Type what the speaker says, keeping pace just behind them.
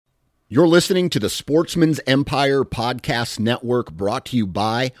You're listening to the Sportsman's Empire Podcast Network, brought to you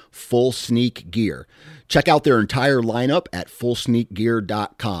by Full Sneak Gear. Check out their entire lineup at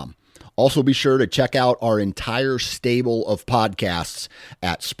fullsneakgear.com. Also be sure to check out our entire stable of podcasts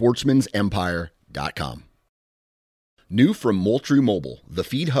at sportsmansempire.com. New from Moultrie Mobile, the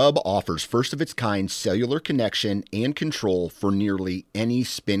Feed Hub offers first-of-its-kind cellular connection and control for nearly any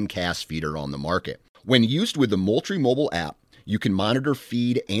spin cast feeder on the market. When used with the Moultrie Mobile app, you can monitor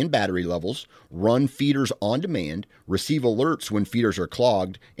feed and battery levels, run feeders on demand, receive alerts when feeders are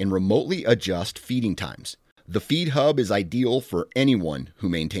clogged, and remotely adjust feeding times. The Feed Hub is ideal for anyone who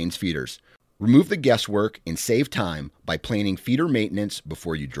maintains feeders. Remove the guesswork and save time by planning feeder maintenance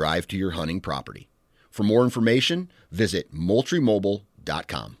before you drive to your hunting property. For more information, visit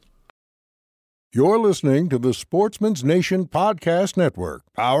MoultrieMobile.com. You're listening to the Sportsman's Nation Podcast Network,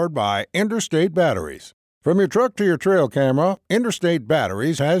 powered by Interstate Batteries. From your truck to your trail camera, Interstate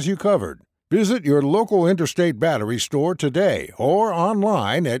Batteries has you covered. Visit your local Interstate Battery store today or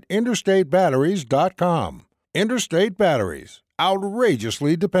online at interstatebatteries.com. Interstate Batteries,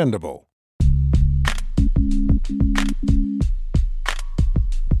 outrageously dependable.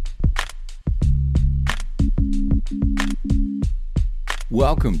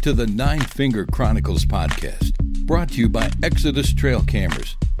 Welcome to the Nine Finger Chronicles podcast, brought to you by Exodus Trail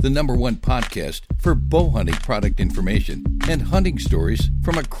Cameras, the #1 podcast for bow hunting product information and hunting stories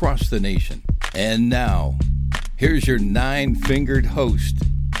from across the nation. And now, here's your nine-fingered host,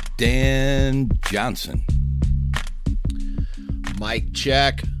 Dan Johnson. Mic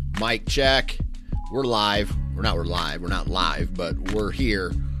check, mic check. We're live. We're not live, but we're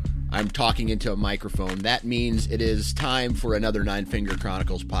here. I'm talking into a microphone. That means it is time for another Nine Finger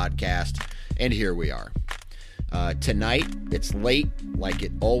Chronicles podcast, and here we are. Tonight, it's late, like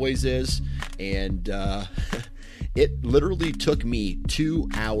it always is, and it literally took me 2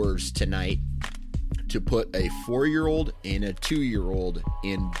 hours tonight to put a 4-year-old and a 2-year-old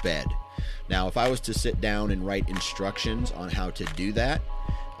in bed. Now, if I was to sit down and write instructions on how to do that,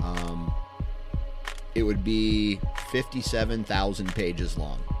 it would be 57,000 pages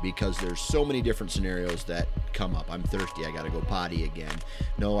long, because there's so many different scenarios that come up. I'm thirsty. I got to go potty again.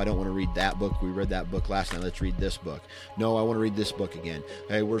 No, I don't want to read that book. We read that book last night. Let's read this book. No, I want to read this book again.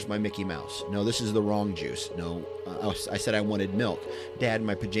 Hey, where's my Mickey Mouse? No, this is the wrong juice. No, I said I wanted milk. Dad,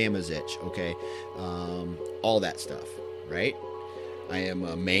 my pajamas itch. Okay. All that stuff, right? I am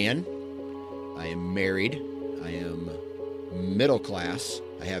a man. I am married. I am middle class.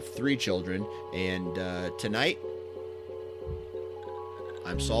 I have 3 children, and tonight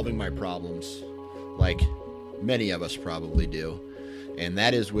I'm solving my problems like many of us probably do, and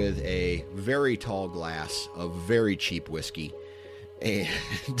that is with a very tall glass of very cheap whiskey, and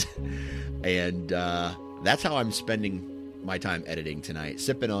that's how I'm spending my time editing tonight,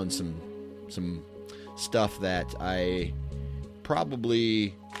 sipping on some stuff that I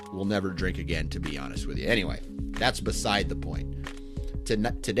probably will never drink again, to be honest with you. Anyway, that's beside the point.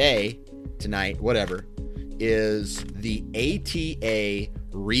 Tonight, whatever, is the ATA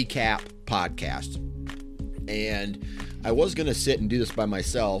recap podcast. And I was going to sit and do this by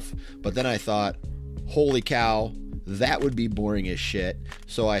myself, but then I thought, holy cow, that would be boring as shit.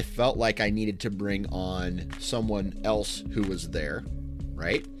 So I felt like I needed to bring on someone else who was there,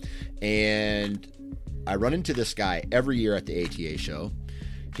 right? And I run into this guy every year at the ATA show.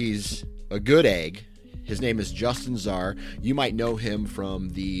 He's a good egg. His name is Justin Czar. You might know him from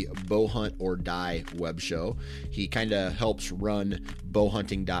the Bow Hunt or Die web show. He kind of helps run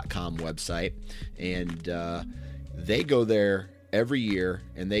bowhunting.com website. And they go there every year,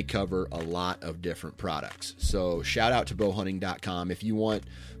 and they cover a lot of different products. So shout out to bowhunting.com. If you want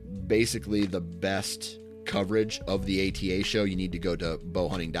basically the best coverage of the ATA show, you need to go to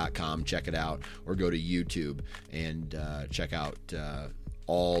bowhunting.com, check it out, or go to YouTube and check out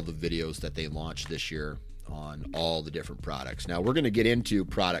all the videos that they launched this year on all the different products. Now, we're going to get into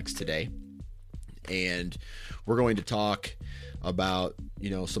products today, and we're going to talk about,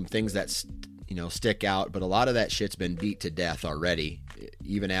 some things that, stick out, but a lot of that shit's been beat to death already,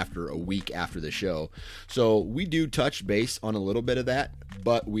 even after a week after the show. So we do touch base on a little bit of that,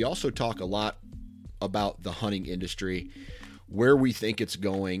 but we also talk a lot about the hunting industry, where we think it's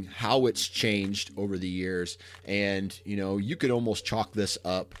going, how it's changed over the years. And, you could almost chalk this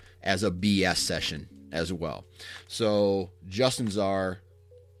up as a BS session as well. So Justin Czar,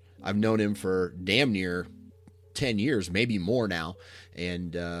 I've known him for damn near 10 years, maybe more now.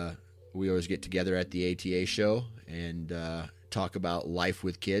 And we always get together at the ATA show and talk about life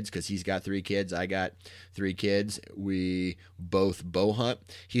with kids, because he's got 3 kids. I got 3 kids. We both bow hunt.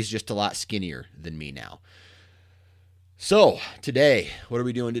 He's just a lot skinnier than me now. So today, what are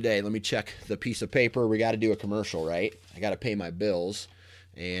we doing today? Let me check the piece of paper. We got to do a commercial, right? I got to pay my bills.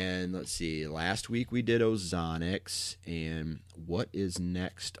 And let's see, last week we did Ozonics. And what is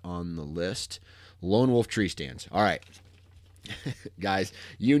next on the list? Lone Wolf tree stands. All right. Guys,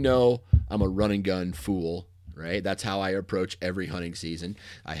 you know I'm a run and gun fool, right? That's how I approach every hunting season.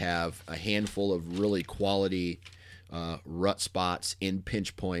 I have a handful of really quality rut spots in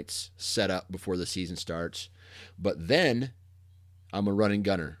pinch points set up before the season starts. But then I'm a run and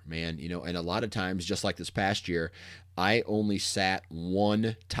gunner, man, and a lot of times, just like this past year, I only sat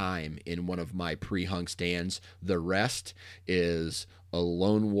one time in one of my pre-hung stands. The rest is a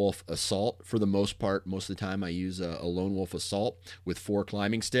Lone Wolf Assault for the most part. Most of the time I use a Lone Wolf Assault with 4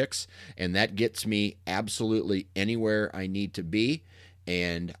 climbing sticks, and that gets me absolutely anywhere I need to be,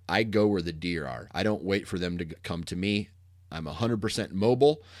 and I go where the deer are. I don't wait for them to come to me. I'm 100%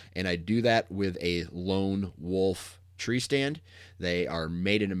 mobile, and I do that with a Lone Wolf tree stand. They are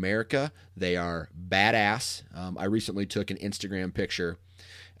made in America. They are badass. I recently took an Instagram picture,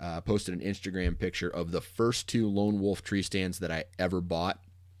 posted an Instagram picture of the first 2 Lone Wolf tree stands that I ever bought,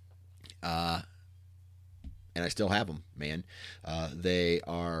 and I still have them, man. They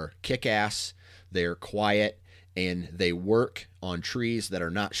are kick-ass. They're quiet, and they work on trees that are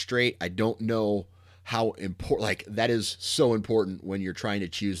not straight. I don't know how important, like, that is so important when you're trying to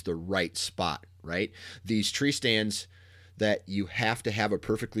choose the right spot, right? These tree stands that you have to have a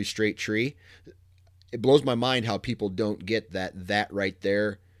perfectly straight tree. It blows my mind how people don't get that right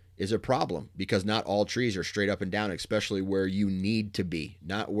there is a problem, because not all trees are straight up and down, especially where you need to be,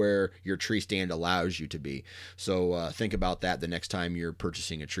 not where your tree stand allows you to be. So think about that the next time you're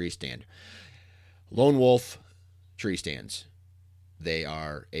purchasing a tree stand. Lone Wolf tree stands. They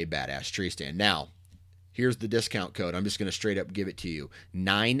are a badass tree stand. Now, here's the discount code. I'm just going to straight up give it to you.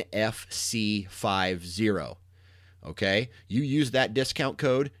 9FC50. Okay? You use that discount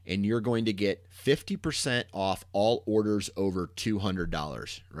code and you're going to get 50% off all orders over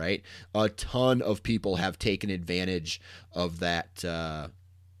 $200, right? A ton of people have taken advantage of that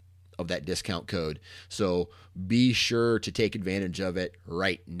discount code. So be sure to take advantage of it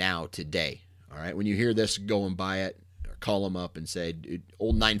right now, today. All right? When you hear this, go and buy it. Or call them up and say,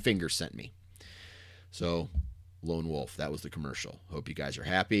 old Nine Fingers sent me. So, Lone Wolf, that was the commercial. Hope you guys are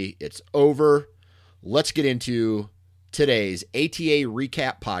happy. It's over. Let's get into today's ATA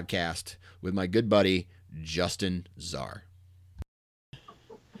Recap Podcast with my good buddy, Justin Czar.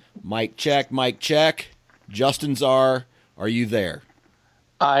 Mic check, mic check. Justin Czar, are you there?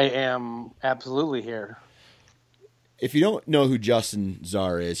 I am absolutely here. If you don't know who Justin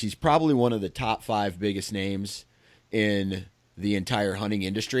Czar is, he's probably one of the top 5 biggest names in the entire hunting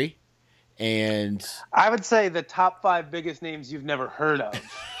industry. And I would say the top 5 biggest names you've never heard of.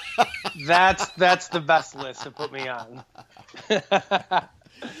 That's the best list to put me on.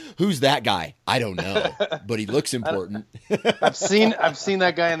 Who's that guy? I don't know, but he looks important. I've seen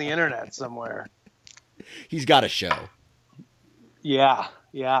that guy on the internet somewhere. He's got a show. Yeah.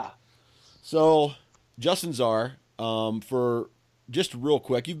 So, Justin Czar, for just real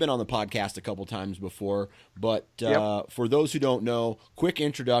quick, you've been on the podcast a couple times before, but for those who don't know, quick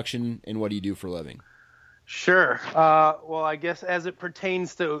introduction and what do you do for a living? Sure. Well, I guess as it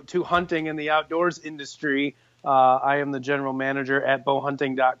pertains to hunting and the outdoors industry, I am the general manager at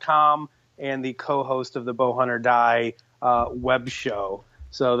bowhunting.com and the co-host of the Bowhunter Die web show.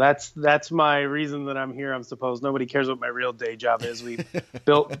 So that's my reason that I'm here. I'm supposed nobody cares what my real day job is. We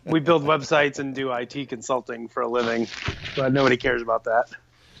build websites and do IT consulting for a living, but nobody cares about that.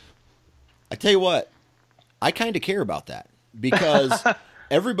 I tell you what, I kind of care about that, because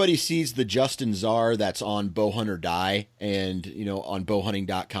everybody sees the Justin Czar that's on Bowhunter Die and on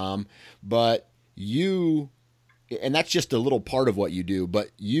bowhunting.com, but and that's just a little part of what you do,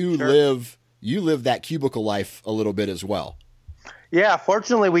 but you live that cubicle life a little bit as well. Yeah,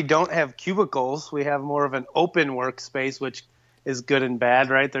 fortunately, we don't have cubicles. We have more of an open workspace, which is good and bad,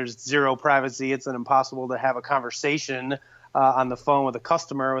 right? There's zero privacy. It's impossible to have a conversation on the phone with a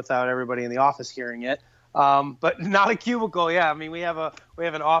customer without everybody in the office hearing it. But not a cubicle. Yeah, I mean, we have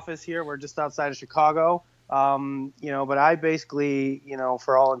an office here. We're just outside of Chicago. But I basically,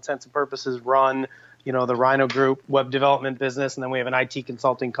 for all intents and purposes, run the Rhino Group web development business, and then we have an IT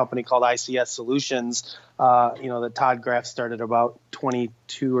consulting company called ICS Solutions, that Todd Graff started about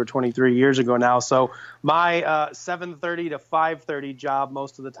 22 or 23 years ago now. So my 7:30 to 5:30 job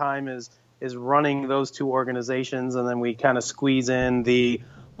most of the time is running those 2 organizations, and then we kind of squeeze in the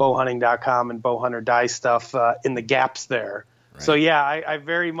bowhunting.com and Bowhunter Die stuff in the gaps there. Right. So yeah, I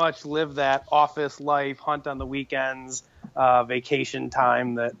very much live that office life, hunt on the weekends, vacation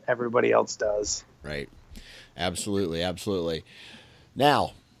time that everybody else does. Right. Absolutely, absolutely.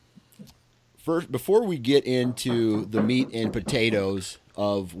 Now, first, before we get into the meat and potatoes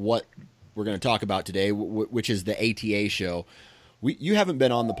of what we're going to talk about today, which is the ATA show, you haven't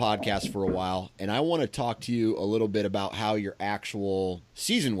been on the podcast for a while, and I want to talk to you a little bit about how your actual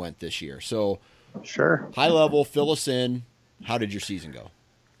season went this year. So, sure. High level, fill us in. How did your season go?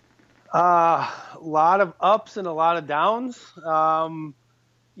 A lot of ups and a lot of downs.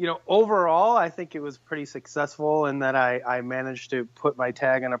 Overall, I think it was pretty successful in that I managed to put my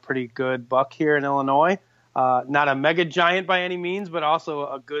tag on a pretty good buck here in Illinois. Not a mega giant by any means, but also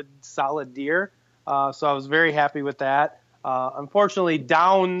a good solid deer. So I was very happy with that. Unfortunately,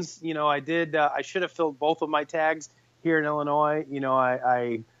 downs, I should have filled both of my tags here in Illinois.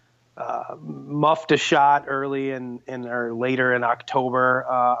 I muffed a shot early or later in October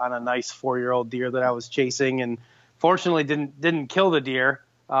on a nice 4-year-old deer that I was chasing, and fortunately didn't kill the deer.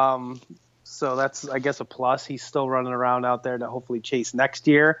 So that's, I guess, a plus. He's still running around out there to hopefully chase next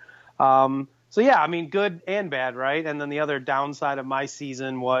year. Good and bad, right? And then the other downside of my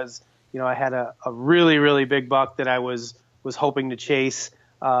season was, I had a really, really big buck that I was hoping to chase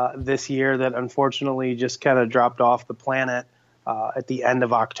this year that unfortunately just kind of dropped off the planet at the end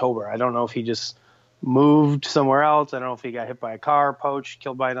of October. I don't know if he just moved somewhere else. I don't know if he got hit by a car, poached,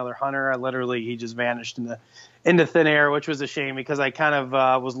 killed by another hunter. He just vanished into thin air, which was a shame because I kind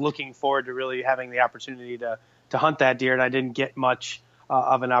of was looking forward to really having the opportunity to hunt that deer, and I didn't get much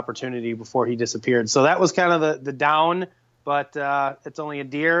of an opportunity before he disappeared. So that was kind of the down, but it's only a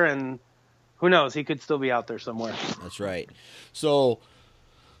deer, and who knows, he could still be out there somewhere. That's right. So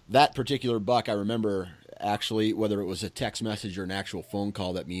that particular buck, I remember actually, whether it was a text message or an actual phone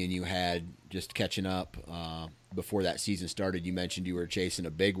call that me and you had just catching up before that season started. You mentioned you were chasing a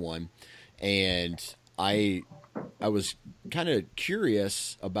big one, and I was kind of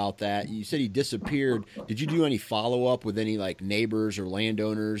curious about that. You said he disappeared. Did you do any follow-up with any like neighbors or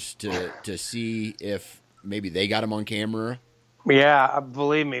landowners to see if maybe they got him on camera? Yeah,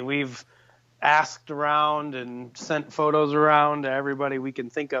 believe me, we've asked around and sent photos around to everybody we can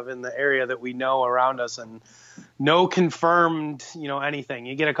think of in the area that we know around us, and no confirmed, anything.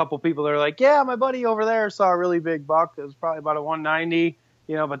 You get a couple people that are like, yeah, my buddy over there saw a really big buck. It was probably about a 190,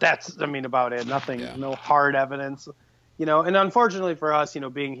 but that's, about it. Nothing, No hard evidence, and unfortunately for us,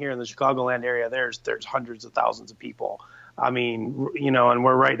 being here in the Chicagoland area, there's hundreds of thousands of people. And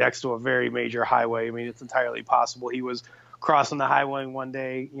we're right next to a very major highway. It's entirely possible he was crossing the highway one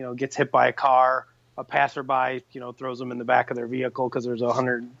day, gets hit by a car, a passerby, throws him in the back of their vehicle because there's a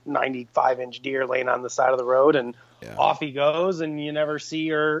 195-inch deer laying on the side of the road, and off he goes, and you never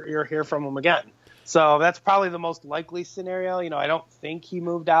see or hear from him again. So that's probably the most likely scenario. I don't think he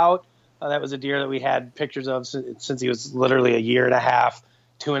moved out. That was a deer that we had pictures of since he was literally a year and a half,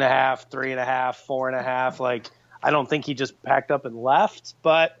 2.5, 3.5, 4.5. I don't think he just packed up and left,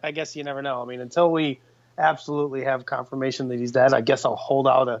 but I guess you never know. Until we absolutely have confirmation that he's dead, I guess I'll hold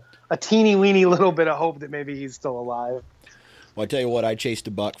out a teeny weeny little bit of hope that maybe he's still alive. Well, I tell you what, I chased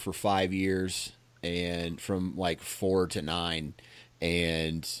a buck for 5 years, and from 4 to 9,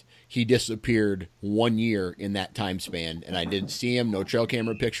 and he disappeared 1 year in that time span, and I didn't see him, no trail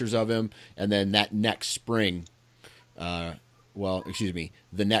camera pictures of him. And then that next spring, the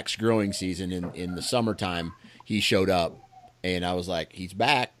next growing season in the summertime, he showed up, and I was like, he's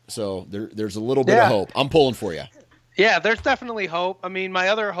back. So there's a little bit of hope. I'm pulling for you. Yeah, there's definitely hope. My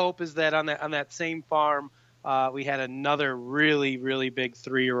other hope is that on that same farm, we had another really, really big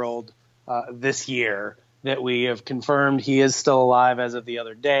 3-year-old this year that we have confirmed he is still alive as of the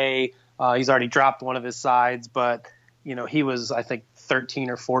other day. He's already dropped one of his sides, but he was, I think, 13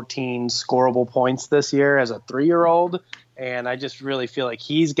 or 14 scoreable points this year as a 3-year-old. And I just really feel like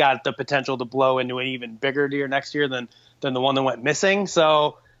he's got the potential to blow into an even bigger deer next year than the one that went missing.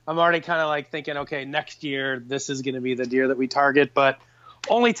 So I'm already kind of thinking, okay, next year, this is going to be the deer that we target, but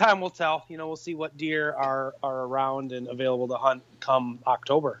only time will tell. We'll see what deer are around and available to hunt come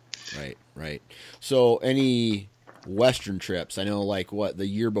October. Right. So any Western trips? I know the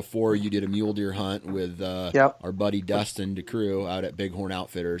year before you did a mule deer hunt with our buddy Dustin DeCrew out at Bighorn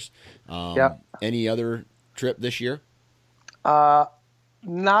Outfitters. Any other trip this year? Not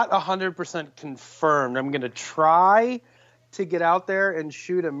 100% confirmed. I'm going to try to get out there and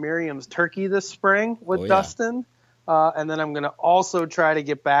shoot a Miriam's turkey this spring with Dustin. And then I'm going to also try to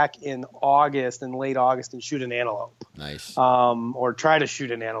get back in late August, and shoot an antelope. Nice. Or try to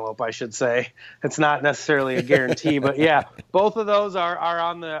shoot an antelope, I should say. It's not necessarily a guarantee, but yeah, both of those are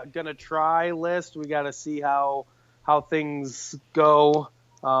on the going to try list. We got to see how things go,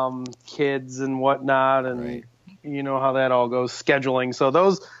 kids and whatnot, and you know how that all goes, scheduling. So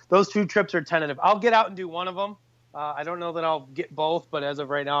those 2 trips are tentative. I'll get out and do one of them. I don't know that I'll get both, but as of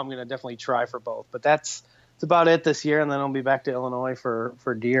right now, I'm going to definitely try for both. But that's about it this year, and then I'll be back to Illinois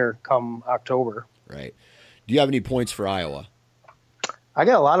for deer come October. Right. Do you have any points for Iowa? I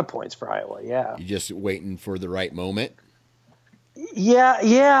got a lot of points for Iowa, yeah. You just waiting for the right moment? Yeah.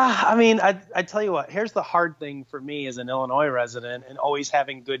 I mean, I tell you what, here's the hard thing for me as an Illinois resident and always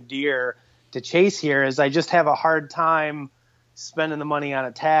having good deer to chase here is I just have a hard time spending the money on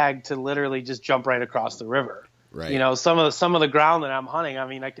a tag to literally just jump right across the river. Right. You know, some of the ground that I'm hunting, I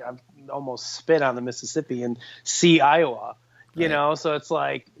mean, I almost spit on the Mississippi and see Iowa, you know? So it's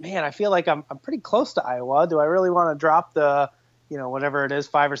like, man, I feel like I'm pretty close to Iowa. Do I really want to drop the, you know, whatever it is,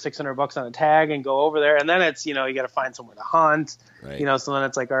 $500 or $600 on a tag and go over there? And then it's, you know, you got to find somewhere to hunt, you know? So then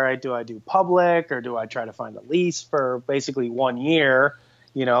it's like, all right, do I do public or do I try to find a lease for basically 1 year?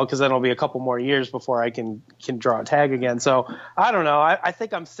 You know, because then it'll be a couple more years before I can draw a tag again. So I don't know. I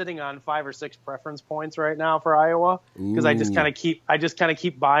think I'm sitting on 5 or 6 preference points right now for Iowa because I just kind of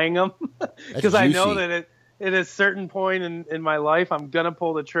keep buying them because I know that at a certain point in my life I'm gonna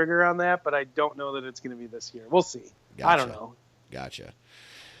pull the trigger on that, but I don't know that it's gonna be this year. We'll see. Gotcha. I don't know. Gotcha.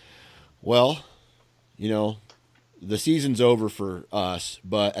 Well, you know, the season's over for us,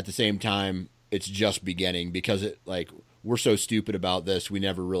 but at the same time, it's just beginning because we're so stupid about this. We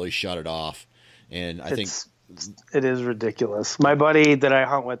never really shut it off. And I think it is ridiculous. My buddy that I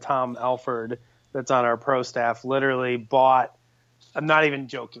hunt with, Tom Alford, that's on our pro staff, literally bought, I'm not even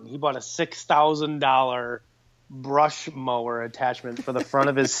joking, he bought a $6,000 brush mower attachment for the front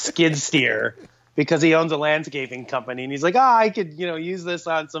of his skid steer because he owns a landscaping company. And he's like, I could, you know, use this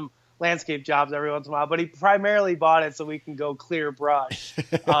on some landscape jobs every once in a while. But he primarily bought it so we can go clear brush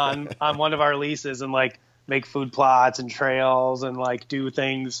on one of our leases and like make food plots and trails and like do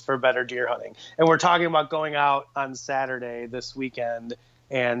things for better deer hunting. And we're talking about going out on Saturday this weekend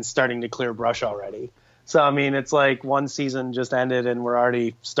and starting to clear brush already. So, I mean, it's like one season just ended and we're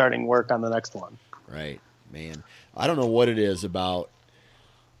already starting work on the next one. Right, man. I don't know what it is about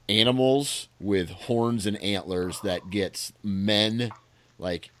animals with horns and antlers that gets men,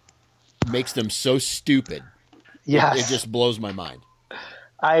 like, makes them so stupid. Yeah, it just blows my mind.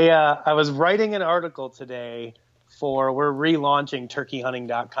 I was writing an article today we're relaunching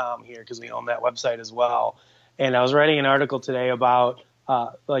turkeyhunting.com here because we own that website as well. And I was writing an article today about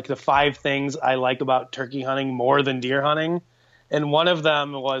like the 5 things I like about turkey hunting more than deer hunting. And one of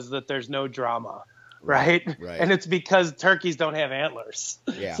them was that there's no drama, right? And it's because turkeys don't have antlers.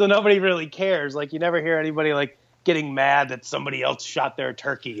 Yeah. So nobody really cares. Like you never hear anybody like getting mad that somebody else shot their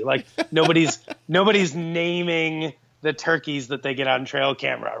turkey. Like nobody's naming the turkeys that they get on trail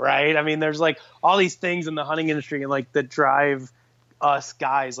camera, right? I mean, there's like all these things in the hunting industry and like that drive us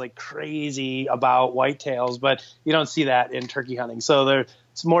guys like crazy about whitetails, but you don't see that in turkey hunting. So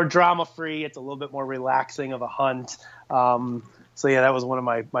it's more drama free. It's a little bit more relaxing of a hunt. So yeah, that was one of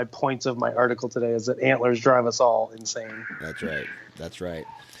my points of my article today is that antlers drive us all insane. That's right.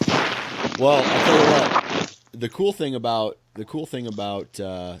 Well, I'll tell you what, the cool thing about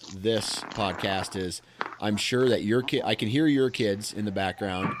this podcast is I'm sure that I can hear your kids in the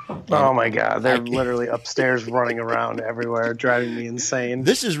background. Oh my God. They're literally upstairs running around everywhere, driving me insane.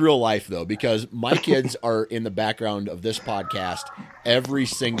 This is real life though, because my kids are in the background of this podcast every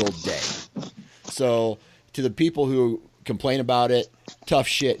single day. So to the people who complain about it, tough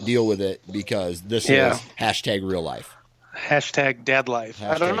shit, deal with it because this is hashtag real life. Hashtag dad life.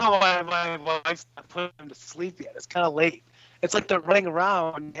 I don't know why my wife's not putting them to sleep yet. It's kind of late. It's like they're running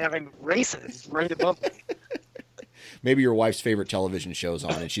around having races right above me. Maybe your wife's favorite television show's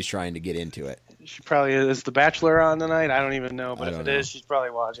on and she's trying to get into it. She probably is. The Bachelor on tonight? I don't even know, but if it is, she's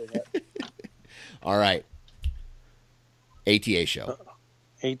probably watching it. All right. ATA show.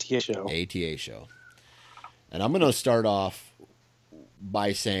 ATA show. And I'm going to start off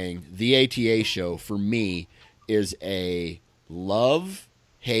by saying the ATA show for me is a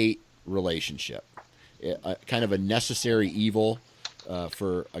love-hate relationship. Kind of a necessary evil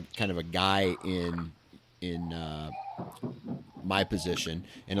for a kind of a guy in my position,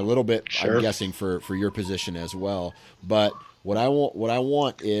 and a little bit, sure, I'm guessing for your position as well. But what I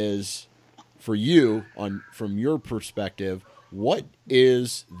want is for you from your perspective, what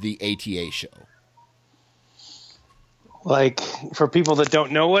is the ATA show? Like for people that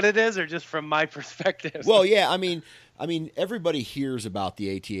don't know what it is, or just from my perspective? Well, yeah, I mean, everybody hears about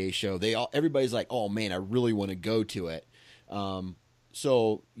the ATA show. Everybody's like, "Oh man, I really want to go to it."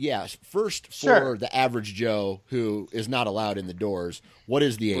 So yeah, first for the average Joe who is not allowed in the doors, what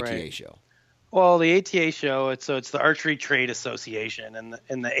is the ATA show? Well, the ATA show, it's the Archery Trade Association,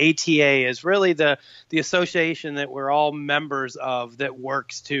 and the ATA is really the association that we're all members of that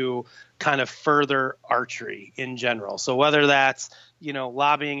works to kind of further archery in general. So whether that's,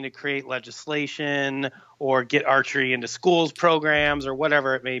 lobbying to create legislation or get archery into schools programs or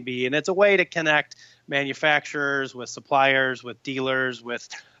whatever it may be. And it's a way to connect manufacturers with suppliers, with dealers, with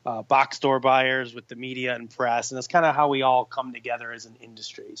box store buyers, with the media and press. And it's kind of how we all come together as an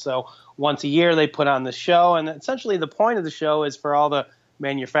industry. So once a year they put on the show, and essentially the point of the show is for all the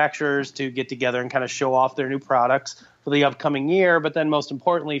manufacturers to get together and kind of show off their new products for the upcoming year. But then most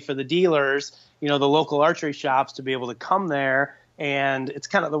importantly for the dealers, the local archery shops to be able to come there. And it's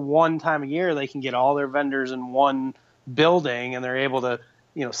kind of the one time a year they can get all their vendors in one building, and they're able to,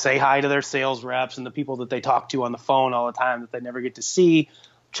 say hi to their sales reps and the people that they talk to on the phone all the time that they never get to see,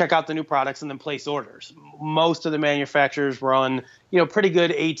 check out the new products, and then place orders. Most of the manufacturers run, pretty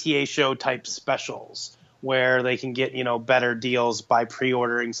good ATA show type specials where they can get, better deals by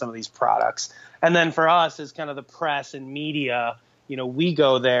pre-ordering some of these products. And then for us as kind of the press and media, we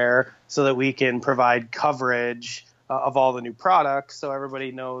go there so that we can provide coverage of all the new products. So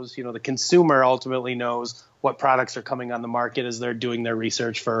everybody knows, the consumer ultimately knows what products are coming on the market as they're doing their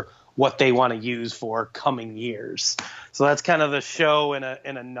research for what they want to use for coming years. So that's kind of the show in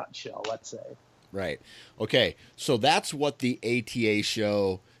a nutshell, let's say. Right. Okay. So that's what the ATA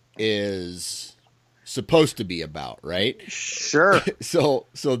show is supposed to be about, right? Sure. So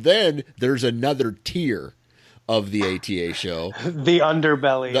then there's another tier of the ATA show. The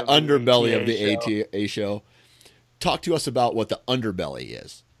underbelly of the ATA show. Talk to us about what the underbelly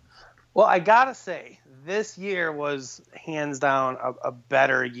is. Well, I gotta say, this year was hands down a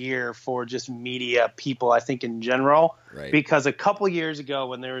better year for just media people, I think, in general. Right. Because a couple years ago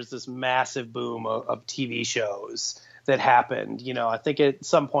when there was this massive boom of TV shows that happened, I think at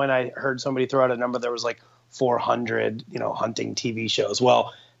some point I heard somebody throw out a number, there was like 400, hunting TV shows.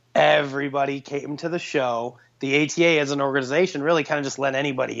 Well, everybody came to the show. The ATA as an organization really kind of just let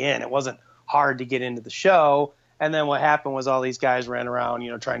anybody in. It wasn't hard to get into the show. And then what happened was all these guys ran around,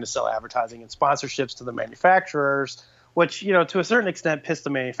 trying to sell advertising and sponsorships to the manufacturers, which, to a certain extent pissed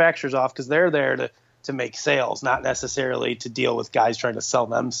the manufacturers off because they're there to make sales, not necessarily to deal with guys trying to sell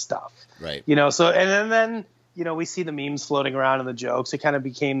them stuff. Right. So and then we see the memes floating around and the jokes. It kind of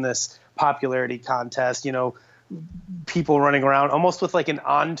became this popularity contest, people running around almost with like an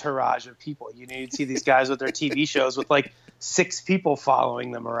entourage of people. You'd see these guys with their TV shows with like 6 people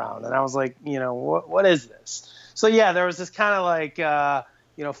following them around. And I was like, what is this? So yeah, there was this kind of like,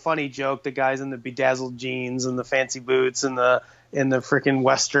 funny joke. The guys in the bedazzled jeans and the fancy boots and the freaking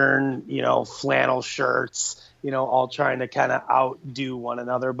Western, flannel shirts, all trying to kind of outdo one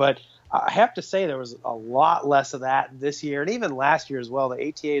another. But I have to say there was a lot less of that this year, and even last year as well. The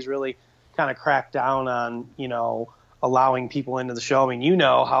ATA's really kind of cracked down on, allowing people into the show. I mean,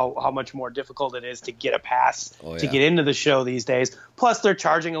 how much more difficult it is to get a pass to get into the show these days. Plus, they're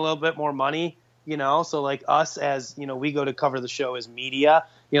charging a little bit more money. So like us as, we go to cover the show as media,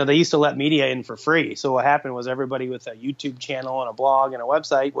 they used to let media in for free. So what happened was everybody with a YouTube channel and a blog and a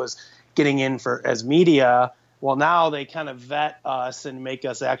website was getting in as media. Well, now they kind of vet us and make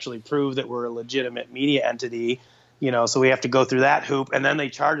us actually prove that we're a legitimate media entity, so we have to go through that hoop. And then they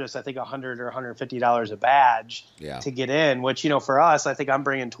charge us, I think, $100 or $150 a badge to get in, which, for us, I think I'm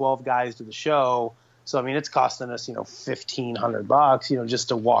bringing 12 guys to the show. So, I mean, it's costing us, $1,500, just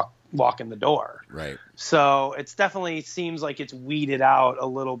to walk in the door. Right. So it's definitely seems like it's weeded out a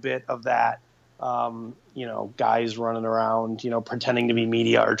little bit of that, guys running around, pretending to be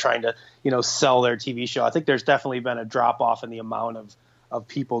media or trying to, sell their TV show. I think there's definitely been a drop off in the amount of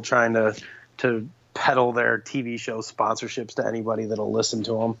people trying to peddle their TV show sponsorships to anybody that'll listen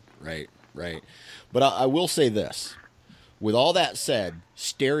to them. Right. Right. But I will say this, with all that said,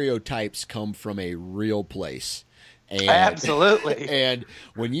 stereotypes come from a real place. And, absolutely. And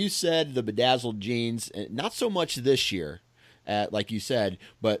when you said the bedazzled jeans, not so much this year, like you said,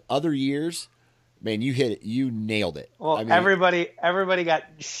 but other years, man, you hit it. You nailed it. Well, I mean, everybody got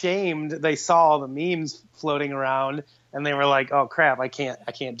shamed. They saw the memes floating around, and they were like, "Oh crap, I can't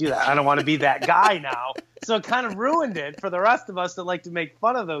do that. I don't want to be that guy now." So it kind of ruined it for the rest of us that like to make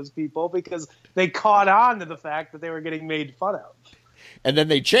fun of those people because they caught on to the fact that they were getting made fun of. And then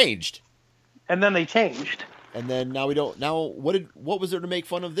they changed. And then now we don't. Now what was there to make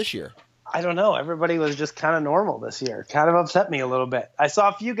fun of this year? I don't know. Everybody was just kind of normal this year. Kind of upset me a little bit. I saw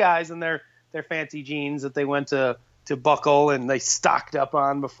a few guys in their fancy jeans that they went to buckle and they stocked up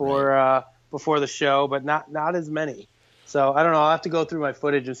on before the show, but not as many. So I don't know. I'll have to go through my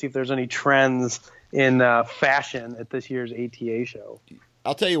footage and see if there's any trends in fashion at this year's ATA show.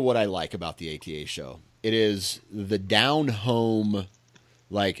 I'll tell you what I like about the ATA show. It is the down home,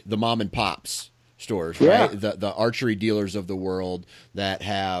 like the mom and pops stores, right? The archery dealers of the world that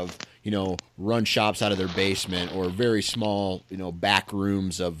have, run shops out of their basement or very small, back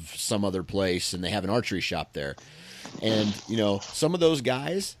rooms of some other place, and they have an archery shop there. And, some of those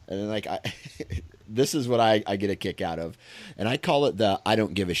guys, and like, this is what I get a kick out of. And I call it the I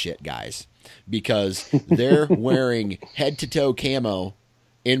don't give a shit guys, because they're wearing head to toe camo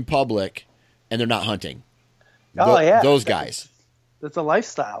in public and they're not hunting. Those guys. That's a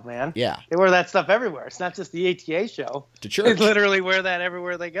lifestyle, man. Yeah. They wear that stuff everywhere. It's not just the ATA show. To church. They literally wear that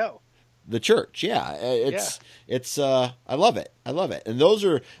everywhere they go. The church, yeah. It's I love it. I love it. And those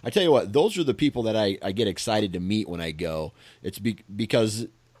are, I tell you what, those are the people that I get excited to meet when I go. It's because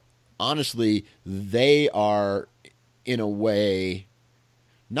honestly, they are in a way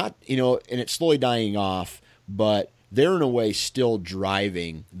not, and it's slowly dying off, but they're in a way still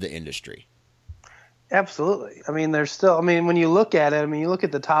driving the industry. Absolutely. I mean, when you look at it, you look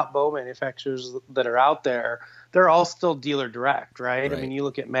at the top bow manufacturers that are out there, they're all still dealer direct, right? I mean, you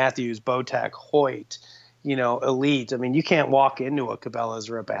look at Matthews, Bowtech, Hoyt, Elite. I mean, you can't walk into a Cabela's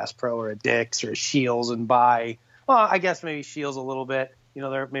or a Bass Pro or a Dick's or a Shields and buy, well, I guess maybe Shields a little bit,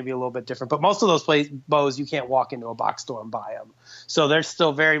 they're maybe a little bit different, but most of those bows, you can't walk into a box store and buy them. So they're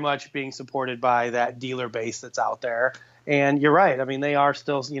still very much being supported by that dealer base that's out there. And you're right. I mean, they are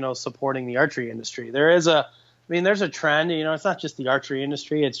still, supporting the archery industry. There's a trend, it's not just the archery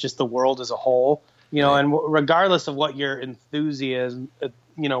industry, it's just the world as a whole, and regardless of what your enthusiasm,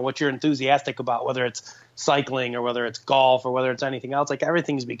 what you're enthusiastic about, whether it's cycling or whether it's golf or whether it's anything else, like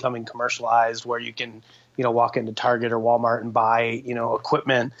everything's becoming commercialized where you can, walk into Target or Walmart and buy,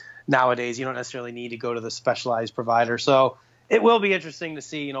 equipment nowadays. You don't necessarily need to go to the specialized provider. So it will be interesting to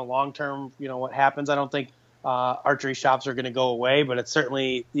see, long-term, what happens. I don't think archery shops are going to go away, but it's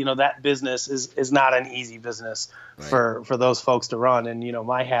certainly, that business is not an easy business for those folks to run. And,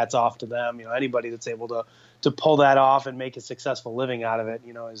 my hat's off to them. Anybody that's able to pull that off and make a successful living out of it,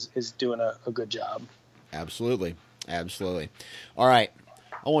 is doing a good job. Absolutely. Absolutely. All right.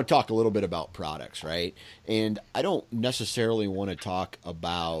 I want to talk a little bit about products, right? And I don't necessarily want to talk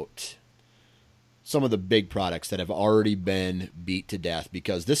about some of the big products that have already been beat to death,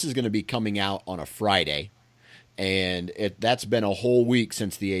 because this is going to be coming out on a Friday. And that's been a whole week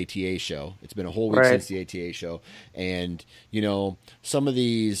since the ATA show. It's been a whole week since the ATA show. And, some of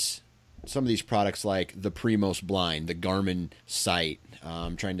these products like the Primos blind, the Garmin sight.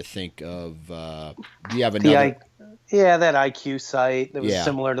 I'm trying to think of, do you have another? That IQ sight that was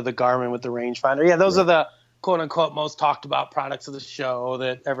similar to the Garmin with the rangefinder. Yeah, those are the quote unquote most talked about products of the show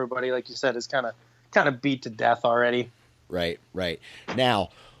that everybody, like you said, is kind of beat to death already. Right.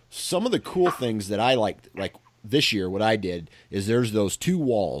 Now, some of the cool things that I like this year, what I did is there's those two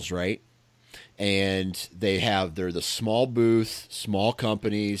walls, right? And they're the small booth, small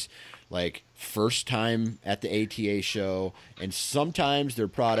companies, like first time at the ATA show, and sometimes their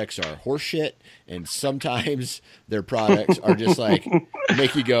products are horseshit, and sometimes their products are just like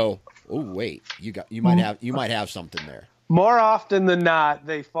make you go, oh wait, you might have something there. More often than not,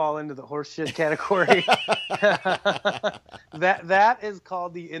 they fall into the horseshit category. That is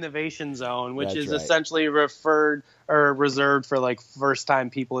called the innovation zone, which is essentially reserved for like first time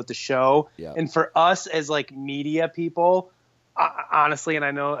people at the show. Yep. And for us as like media people, honestly, and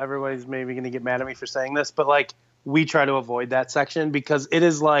I know everybody's maybe going to get mad at me for saying this, but like we try to avoid that section because it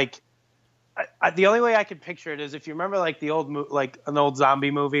is like the only way I could picture it is if you remember like an old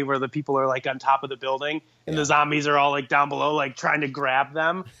zombie movie where the people are like on top of the building and the zombies are all like down below, like trying to grab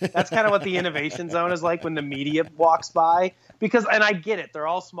them. That's kind of what the innovation zone is like when the media walks by, and I get it. They're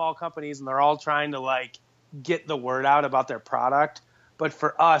all small companies and they're all trying to like get the word out about their product. But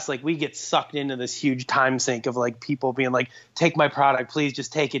for us, like we get sucked into this huge time sink of like people being like, take my product, please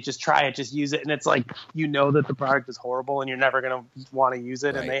just take it, just try it, just use it. And it's like, that the product is horrible and you're never going to want to use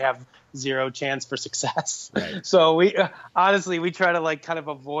it. Right. And they have zero chance for success. Right. So we try to like kind of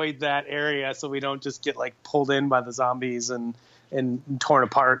avoid that area so we don't just get like pulled in by the zombies and torn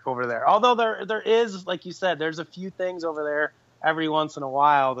apart over there. Although there is, like you said, there's a few things over there every once in a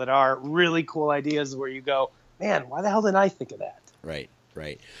while that are really cool ideas where you go, man, why the hell didn't I think of that?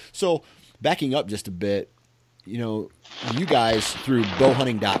 Right. So backing up just a bit, you guys through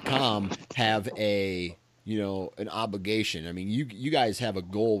bowhunting.com have an obligation. I mean, you guys have a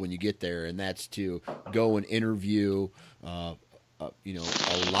goal when you get there, and that's to go and interview, a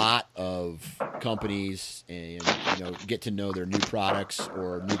lot of companies and, get to know their new products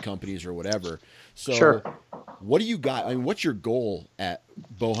or new companies or whatever. So sure. What do you got? I mean, what's your goal at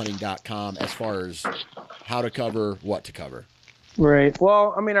bowhunting.com as far as how to cover, what to cover? Right.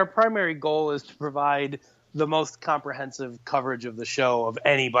 Well, I mean, our primary goal is to provide the most comprehensive coverage of the show of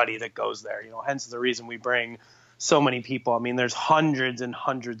anybody that goes there. Hence the reason we bring so many people. I mean, there's hundreds and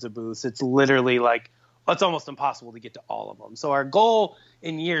hundreds of booths. It's literally it's almost impossible to get to all of them. So our goal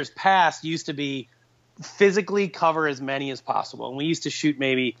in years past used to be physically cover as many as possible. And we used to shoot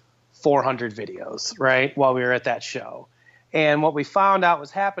maybe 400 videos, right, while we were at that show. And what we found out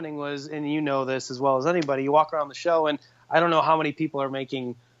was happening was, and you know this as well as anybody, you walk around the show and I don't know how many people are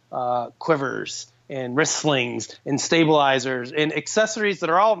making quivers and wrist slings and stabilizers and accessories that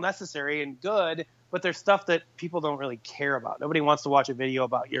are all necessary and good, but there's stuff that people don't really care about. Nobody wants to watch a video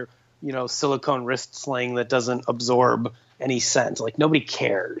about your, silicone wrist sling that doesn't absorb any scent. Like, nobody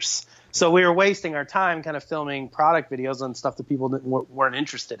cares. So we were wasting our time kind of filming product videos on stuff that people weren't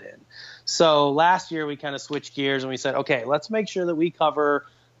interested in. So last year we kind of switched gears and we said, okay, let's make sure that we cover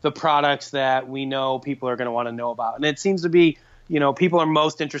the products that we know people are going to want to know about. And it seems to be, people are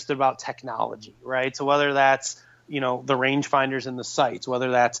most interested about technology, right? So whether that's, the rangefinders in the sights,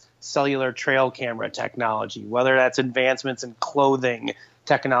 whether that's cellular trail camera technology, whether that's advancements in clothing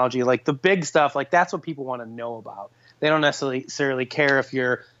technology, like the big stuff, like that's what people want to know about. They don't necessarily care if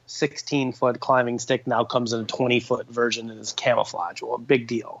your 16-foot climbing stick now comes in a 20-foot version and is camouflage. Well, a big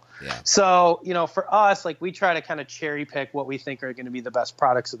deal. Yeah. So, for us, like, we try to kind of cherry pick what we think are going to be the best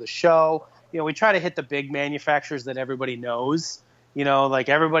products of the show. We try to hit the big manufacturers that everybody knows. Like,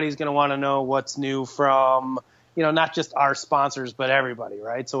 everybody's going to want to know what's new from, not just our sponsors, but everybody,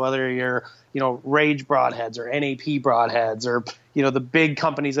 right? So whether you're, Rage broadheads or NAP broadheads or, the big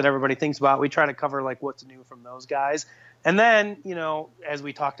companies that everybody thinks about, we try to cover like what's new from those guys. And then, as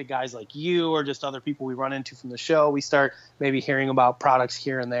we talk to guys like you or just other people we run into from the show, we start maybe hearing about products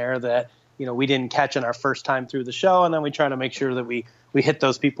here and there that, we didn't catch in our first time through the show. And then we try to make sure that we hit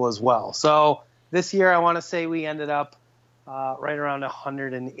those people as well. So this year, I want to say we ended up right around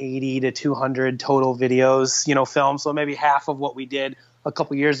 180 to 200 total videos, filmed. So maybe half of what we did a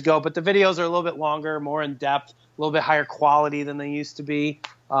couple years ago. But the videos are a little bit longer, more in depth, a little bit higher quality than they used to be.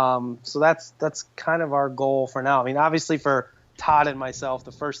 So that's kind of our goal for now. I mean, obviously for Todd and myself,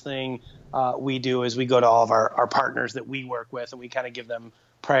 the first thing we do is we go to all of our partners that we work with and we kind of give them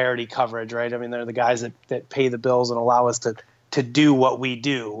priority coverage, right? I mean, they're the guys that pay the bills and allow us to do what we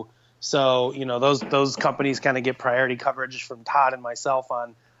do. So, those companies kind of get priority coverage from Todd and myself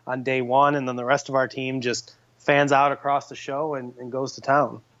on day one. And then the rest of our team just fans out across the show and goes to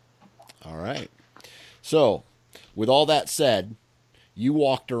town. All right. So with all that said, you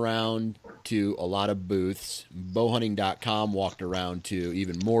walked around to a lot of booths. Bowhunting.com walked around to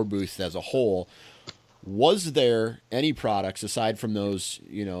even more booths as a whole. Was there any products aside from those,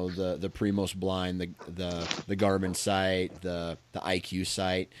 the Primos blind, the Garmin sight, the IQ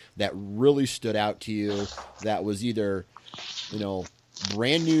sight that really stood out to you that was either,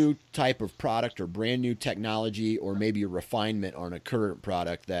 brand new type of product or brand new technology or maybe a refinement on a current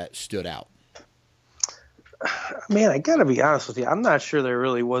product that stood out? Man, I got to be honest with you. I'm not sure there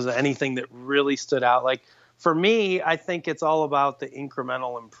really was anything that really stood out. Like, for me, I think it's all about the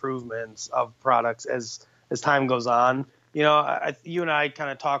incremental improvements of products as time goes on. You and I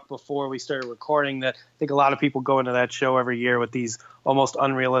kind of talked before we started recording that I think a lot of people go into that show every year with these almost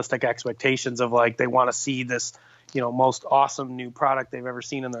unrealistic expectations of like they want to see this, most awesome new product they've ever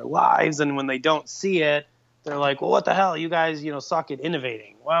seen in their lives. And when they don't see it, they're like, well, what the hell? You guys, suck at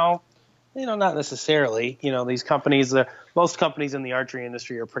innovating. Well, not necessarily. These companies, most companies in the archery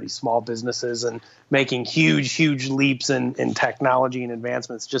industry are pretty small businesses and making huge, huge leaps in technology and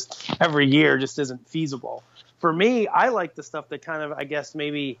advancements just every year just isn't feasible. For me, I like the stuff that kind of, I guess,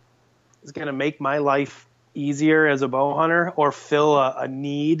 maybe is going to make my life easier as a bow hunter or fill a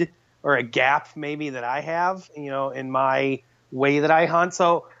need or a gap maybe that I have, in my way that I hunt.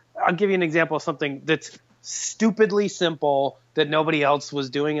 So I'll give you an example of something that's stupidly simple that nobody else was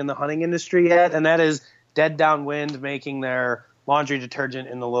doing in the hunting industry yet, and that is Dead Downwind making their laundry detergent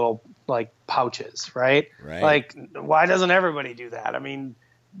in the little like pouches, right? Like, why doesn't everybody do that? I mean,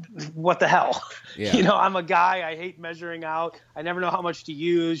 what the hell? Yeah. I'm a guy, I hate measuring out. I never know how much to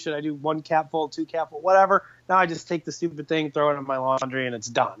use. Should I do 1 capful, 2 capful, whatever? Now I just take the stupid thing, throw it in my laundry, and it's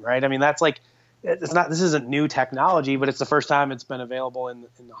done, right? I mean, that's like, this isn't new technology, but it's the first time it's been available in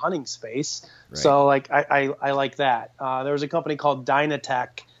the hunting space. Right. So like, I like that. There was a company called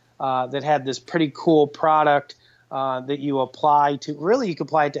Dynatech that had this pretty cool product that you apply to, really you could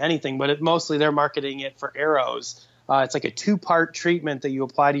apply it to anything, but mostly they're marketing it for arrows. It's like a 2-part treatment that you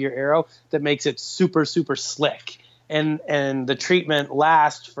apply to your arrow that makes it super, super slick. And the treatment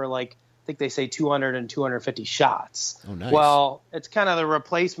lasts for like, I think they say 200 and 250 shots. Oh, nice. Well, it's kind of the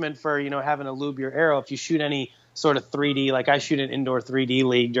replacement for, having to lube your arrow. If you shoot any sort of 3D. Like I shoot an indoor 3D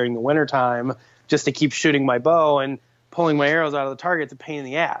league during the wintertime just to keep shooting my bow, and pulling my arrows out of the target's a pain in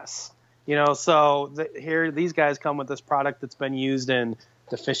the ass. So here these guys come with this product that's been used in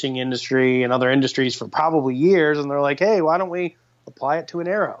the fishing industry and other industries for probably years, and they're like, hey, why don't we apply it to an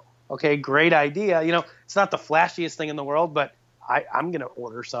arrow? Okay, great idea. It's not the flashiest thing in the world, but I'm going to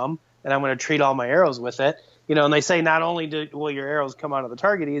order some, and I'm going to treat all my arrows with it. And they say not only will your arrows come out of the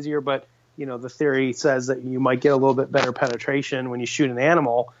target easier, but the theory says that you might get a little bit better penetration when you shoot an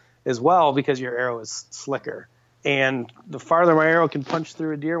animal as well, because your arrow is slicker. And the farther my arrow can punch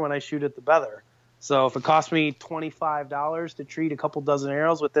through a deer when I shoot it, the better. So if it costs me $25 to treat a couple dozen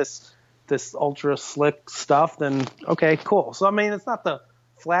arrows with this ultra slick stuff, then okay, cool. So it's not the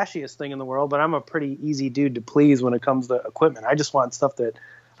flashiest thing in the world, but I'm a pretty easy dude to please when it comes to equipment. I just want stuff that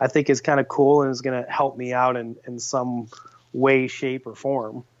I think is kind of cool and is going to help me out in some way, shape, or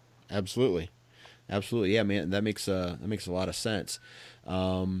form. Absolutely. Yeah, man, that makes a lot of sense.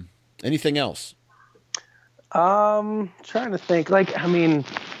 Anything else? Trying to think.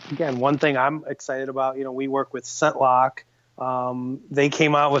 Again, one thing I'm excited about, we work with ScentLok. They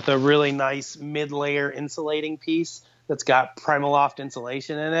came out with a really nice mid-layer insulating piece that's got Primaloft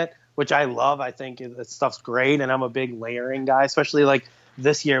insulation in it, which I love. I think that stuff's great, and I'm a big layering guy, especially like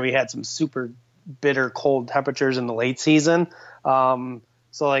this year we had some super bitter cold temperatures in the late season.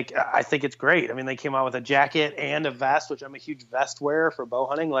 So I think it's great. They came out with a jacket and a vest, which I'm a huge vest wearer for bow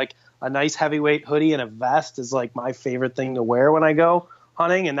hunting. Like a nice heavyweight hoodie and a vest is like my favorite thing to wear when I go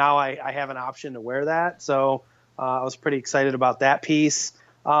hunting. And now I have an option to wear that. So I was pretty excited about that piece.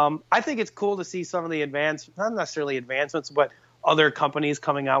 I think it's cool to see some of the not necessarily advancements, but other companies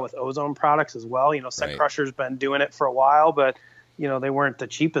coming out with ozone products as well. Scent Crusher's been doing it for a while, but they weren't the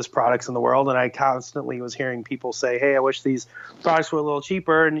cheapest products in the world. And I constantly was hearing people say, hey, I wish these products were a little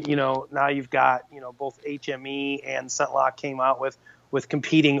cheaper. And, now you've got, both HME and ScentLok came out with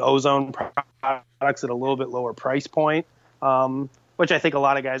competing ozone products at a little bit lower price point, which I think a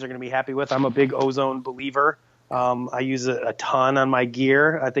lot of guys are going to be happy with. I'm a big ozone believer. I use it a ton on my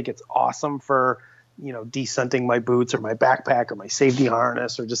gear. I think it's awesome for, descenting my boots or my backpack or my safety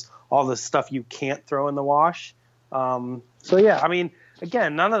harness or just all the stuff you can't throw in the wash. So yeah,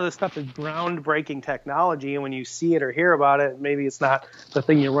 again, none of this stuff is groundbreaking technology, and when you see it or hear about it, maybe it's not the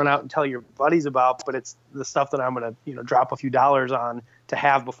thing you run out and tell your buddies about, but it's the stuff that I'm going to, drop a few dollars on to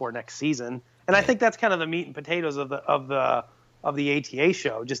have before next season. And I think that's kind of the meat and potatoes of the ATA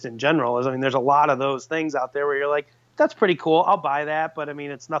show, just in general. Is there's a lot of those things out there where you're like, that's pretty cool, I'll buy that, but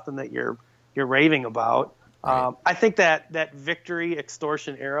it's nothing that you're raving about. Right. I think that Victory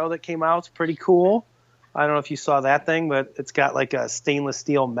Extortion arrow that came out is pretty cool. I don't know if you saw that thing, but it's got like a stainless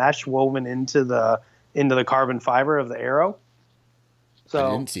steel mesh woven into the carbon fiber of the arrow. So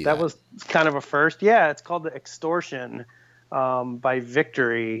I didn't see that was kind of a first. Yeah, it's called the Extortion by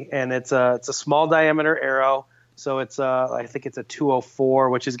Victory, and it's a small diameter arrow. So it's I think it's a 204,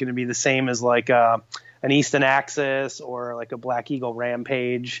 which is going to be the same as like an Easton Axis or like a Black Eagle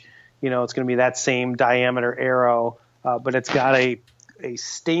Rampage. It's going to be that same diameter arrow, but it's got a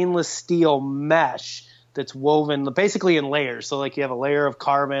stainless steel mesh that's woven basically in layers. So like you have a layer of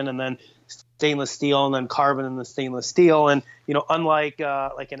carbon and then stainless steel and then carbon and the stainless steel. And, unlike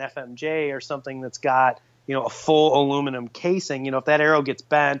like an FMJ or something that's got, a full aluminum casing, if that arrow gets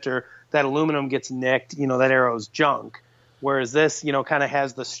bent or that aluminum gets nicked, that arrow's junk. Whereas this, kind of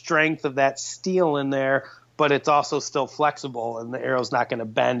has the strength of that steel in there, but it's also still flexible and the arrow's not going to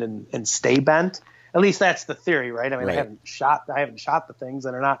bend and stay bent. At least that's the theory, right? Right. I haven't shot the things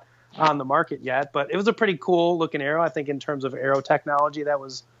that are not on the market yet, but it was a pretty cool looking arrow. I think in terms of arrow technology, that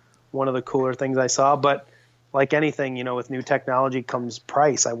was one of the cooler things I saw. But like anything, with new technology comes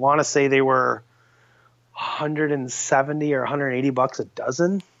price. I want to say they were $170 or $180 a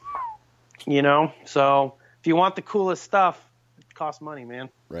dozen. So if you want the coolest stuff, it costs money, man.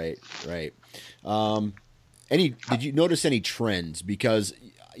 Right. Did you notice any trends? Because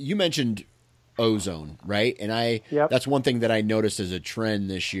you mentioned ozone, right? And that's one thing that I noticed as a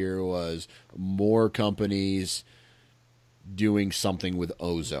trend this year was more companies doing something with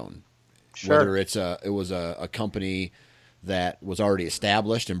ozone. Sure. Whether it was a company that was already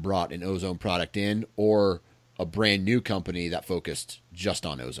established and brought an ozone product in, or a brand new company that focused just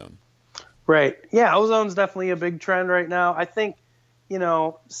on ozone. Right. Yeah, ozone's definitely a big trend right now. I think,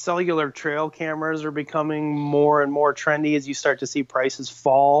 cellular trail cameras are becoming more and more trendy as you start to see prices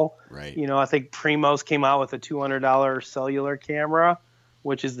fall. Right. I think Primos came out with a $200 cellular camera,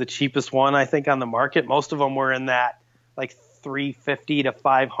 which is the cheapest one, I think, on the market. Most of them were in that like $350 to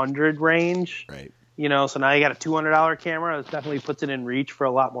 $500 range. Right. So now you got a $200 camera. It definitely puts it in reach for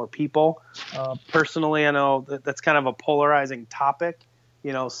a lot more people. Personally, I know that's kind of a polarizing topic,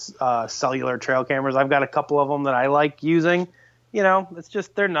 cellular trail cameras. I've got a couple of them that I like using. It's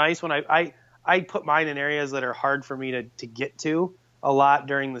just, they're nice. When I put mine in areas that are hard for me to get to a lot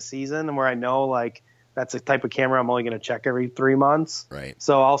during the season, and where I know like that's a type of camera I'm only going to check every 3 months. Right.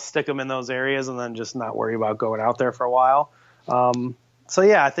 So I'll stick them in those areas and then just not worry about going out there for a while. So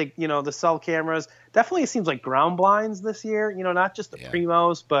yeah, I think, the cell cameras definitely, it seems like ground blinds this year, not just the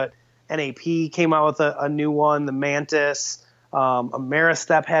Primos, but NAP came out with a new one, the Mantis,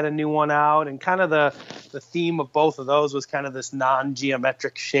 Ameristep had a new one out, and kind of the theme of both of those was kind of this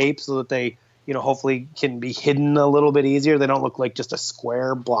non-geometric shape so that they, hopefully can be hidden a little bit easier. They don't look like just a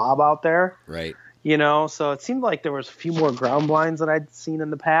square blob out there. Right. So it seemed like there was a few more ground blinds that I'd seen in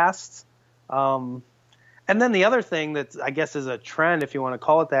the past. And then the other thing that I guess is a trend, if you want to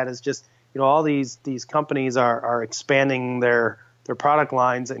call it that, is just, all these companies are expanding their product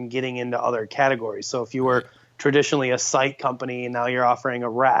lines and getting into other categories. So if you were traditionally a sight company and now you're offering a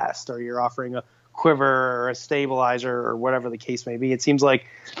rest, or you're offering a quiver or a stabilizer or whatever the case may be, it seems like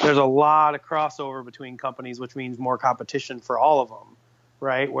there's a lot of crossover between companies, which means more competition for all of them.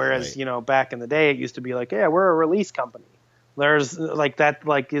 Right. Whereas, back in the day, it used to be like, yeah, we're a release company. There's like that,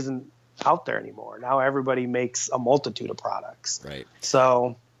 like isn't out there anymore. Now everybody makes a multitude of products. Right.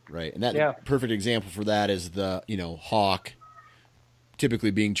 So. Right. And that perfect example for that is the, Hawk,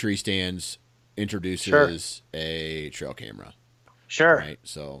 typically being tree stands, introduces a trail camera. Sure. Right.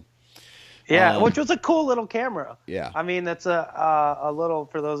 So. Yeah, which was a cool little camera. Yeah. I mean, that's a little,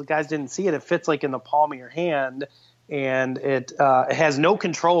 for those guys who didn't see it, it fits like in the palm of your hand. And it has no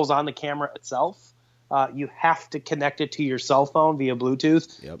controls on the camera itself. You have to connect it to your cell phone via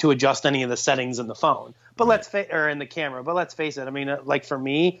Bluetooth to adjust any of the settings in the phone. But or in the camera. But let's face it. I mean, like for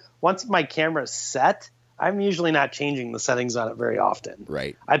me, once my camera is set, I'm usually not changing the settings on it very often.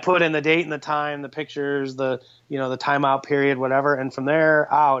 Right. I put in the date and the time, the pictures, the timeout period, whatever, and from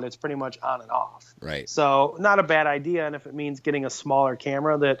there out, it's pretty much on and off. Right. So not a bad idea. And if it means getting a smaller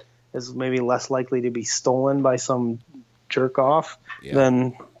camera that is maybe less likely to be stolen by some jerk off,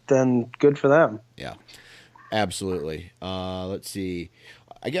 then good for them. Yeah, absolutely. Let's see.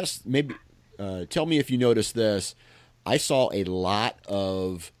 I guess maybe tell me if you noticed this. I saw a lot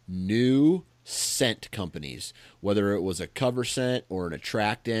of new scent companies, whether it was a cover scent or an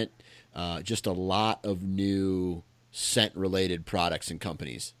attractant, just a lot of new scent-related products and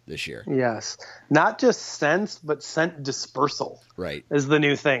companies this year. Yes. Not just scents, but scent dispersal. Right. Is the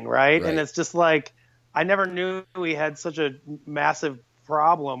new thing, right? And it's just like, I never knew we had such a massive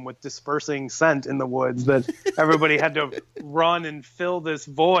problem with dispersing scent in the woods that everybody had to run and fill this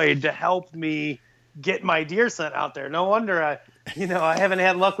void to help me get my deer scent out there. No wonder I haven't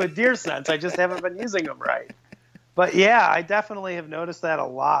had luck with deer scents. I just haven't been using them right. But yeah, I definitely have noticed that a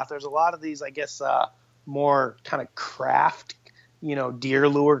lot. There's a lot of these, I guess, more kind of craft, deer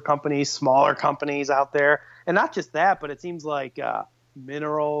lure companies, smaller companies out there. And not just that, but it seems like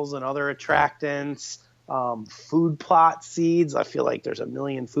minerals and other attractants, food plot seeds. I feel like there's a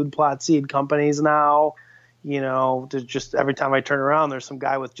million food plot seed companies now. Just every time I turn around, there's some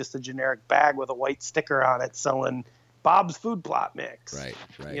guy with just a generic bag with a white sticker on it selling Bob's food plot mix. Right.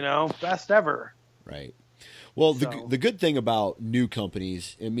 Best ever. Right. Well, the good thing about new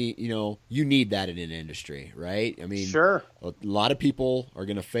companies, I mean, you need that in an industry, right? I mean, sure. A lot of people are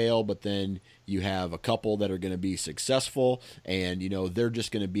going to fail, but then you have a couple that are going to be successful, and they're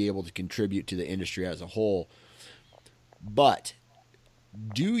just going to be able to contribute to the industry as a whole. But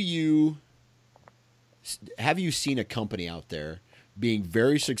have you seen a company out there being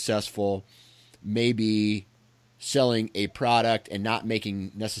very successful, maybe selling a product and not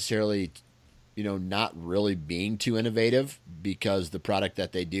making necessarily, not really being too innovative because the product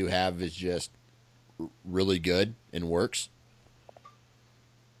that they do have is just really good and works?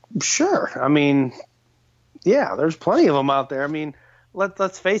 Sure. I mean, yeah, there's plenty of them out there. I mean,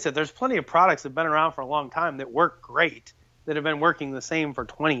 let's face it, there's plenty of products that have been around for a long time that work great, that have been working the same for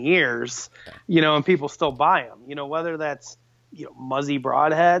 20 years, and people still buy them, whether that's, Muzzy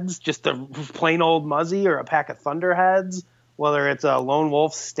broadheads, just a plain old Muzzy, or a pack of Thunderheads, whether it's a Lone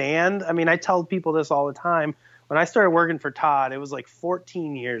Wolf stand. I mean, I tell people this all the time. When I started working for Todd, it was like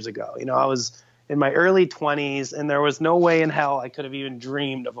 14 years ago. I was in my early 20s, and there was no way in hell I could have even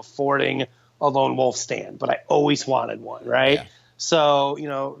dreamed of affording a Lone Wolf stand, but I always wanted one, right? Yeah.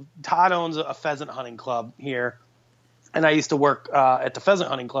 So, Todd owns a pheasant hunting club here, and I used to work at the pheasant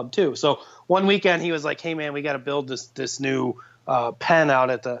hunting club too. So one weekend he was like, "Hey man, we got to build this new pen out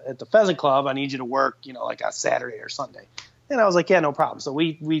at the pheasant club. I need you to work, like a Saturday or Sunday." And I was like, yeah, no problem. So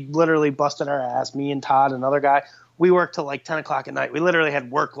we literally busted our ass, me and Todd, another guy. We worked till like 10 o'clock at night. We literally had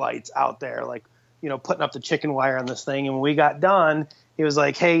work lights out there, like, putting up the chicken wire on this thing. And when we got done, he was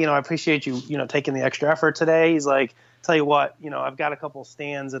like, hey, I appreciate you, taking the extra effort today. He's like, tell you what, I've got a couple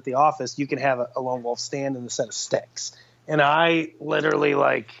stands at the office. You can have a Lone Wolf stand and a set of sticks. And I literally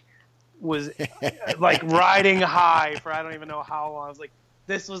was like riding high for I don't even know how long. I was like,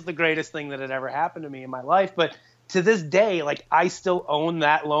 this was the greatest thing that had ever happened to me in my life. But to this day, I still own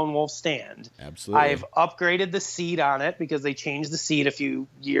that Lone Wolf stand. Absolutely. I've upgraded the seat on it because they changed the seat a few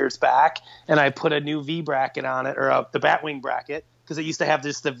years back, and I put a new V bracket on it, or the Batwing bracket, because it used to have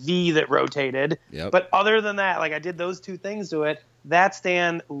just the V that rotated. Yep. But other than that, I did those two things to it. That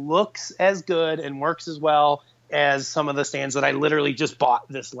stand looks as good and works as well as some of the stands that I literally just bought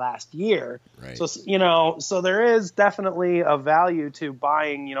this last year. Right. So, so there is definitely a value to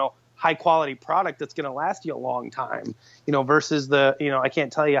buying, high quality product that's going to last you a long time, versus I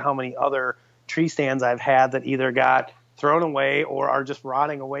can't tell you how many other tree stands I've had that either got thrown away or are just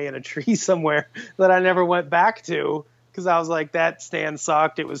rotting away in a tree somewhere that I never went back to because I was like, that stand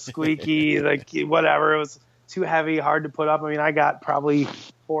sucked. It was squeaky, whatever. It was too heavy, hard to put up. I mean, I got probably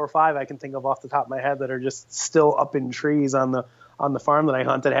 4 or 5 I can think of off the top of my head that are just still up in trees on the farm that I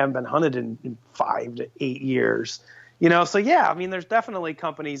hunt that haven't been hunted in 5 to 8 years. So yeah, I mean, there's definitely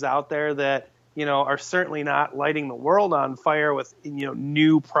companies out there that, are certainly not lighting the world on fire with,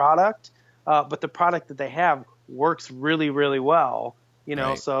 new product, but the product that they have works really, really well,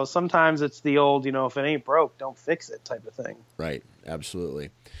 Right. So sometimes it's the old, if it ain't broke, don't fix it type of thing. Right. Absolutely.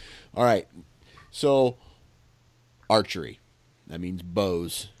 All right. So archery, that means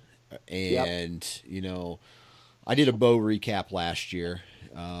bows. And, I did a bow recap last year.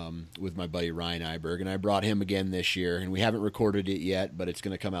 With my buddy Ryan Iberg, and I brought him again this year, and we haven't recorded it yet, but it's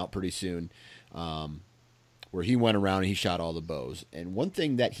going to come out pretty soon, where he went around and he shot all the bows. And one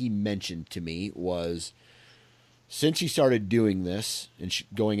thing that he mentioned to me was, since he started doing this and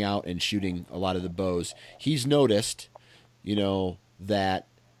going out and shooting a lot of the bows, he's noticed, that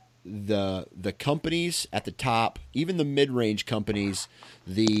the companies at the top, even the mid-range companies,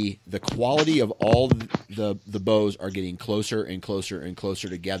 the quality of all the bows are getting closer and closer and closer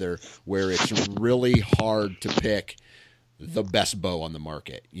together, where it's really hard to pick the best bow on the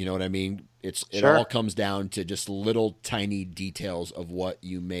market. You know what I mean? It all comes down to just little tiny details of what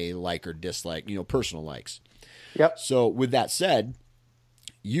you may like or dislike, personal likes. Yep. So with that said,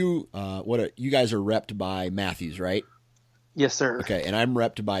 you guys are repped by Mathews, right? Yes, sir. Okay, and I'm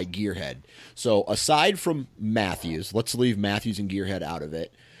repped by Gearhead. So aside from Mathews, let's leave Mathews and Gearhead out of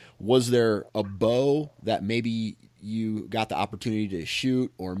it. Was there a bow that maybe you got the opportunity to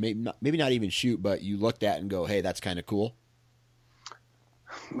shoot, or maybe not even shoot, but you looked at and go, hey, that's kind of cool?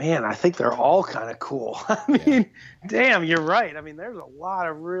 Man, I think they're all kind of cool. I mean, damn, you're right. I mean, there's a lot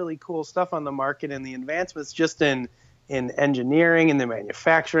of really cool stuff on the market, and the advancements just in engineering and the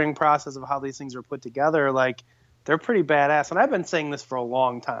manufacturing process of how these things are put together, they're pretty badass. And I've been saying this for a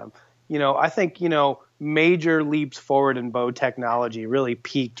long time. I think, major leaps forward in bow technology really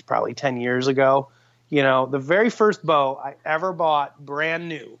peaked probably 10 years ago. The very first bow I ever bought brand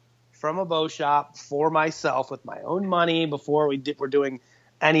new from a bow shop for myself with my own money before we're doing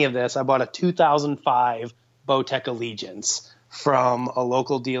any of this, I bought a 2005 Bowtech Allegiance from a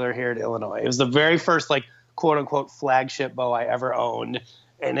local dealer here in Illinois. It was the very first, quote unquote, flagship bow I ever owned.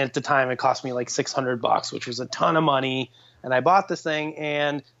 And at the time, it cost me $600, which was a ton of money. And I bought this thing,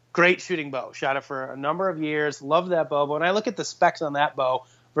 and great shooting bow. Shot it for a number of years. Loved that bow. But when I look at the specs on that bow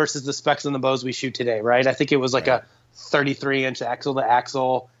versus the specs on the bows we shoot today, right? I think it was a 33-inch axle to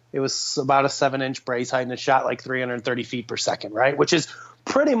axle. It was about a 7-inch brace height, and it shot 330 feet per second, right? Which is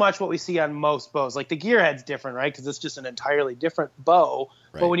pretty much what we see on most bows. The Gearhead's different, right? Because it's just an entirely different bow.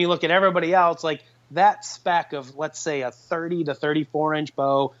 Right. But when you look at everybody else, that spec of, let's say, a 30 to 34-inch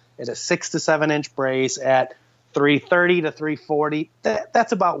bow at a 6 to 7-inch brace at 330 to 340,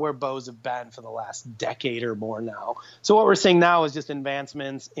 that's about where bows have been for the last decade or more now. So what we're seeing now is just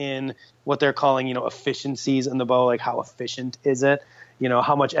advancements in what they're calling, efficiencies in the bow, how efficient is it?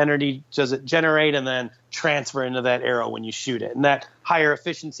 How much energy does it generate and then transfer into that arrow when you shoot it? And that higher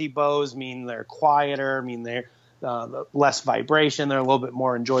efficiency bows mean they're quieter, mean they're less vibration, they're a little bit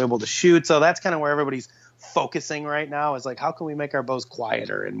more enjoyable to shoot. So that's kind of where everybody's focusing right now, is how can we make our bows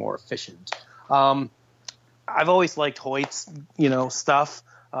quieter and more efficient? I've always liked Hoyt's, stuff.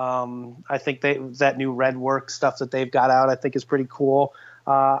 I think that new Redwork stuff that they've got out, I think is pretty cool.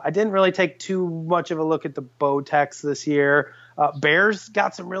 I didn't really take too much of a look at the Bowtechs this year. Bear's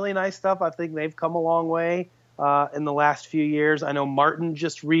got some really nice stuff. I think they've come a long way. in the last few years. I know Martin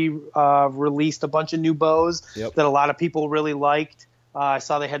just released a bunch of new bows that a lot of people really liked. I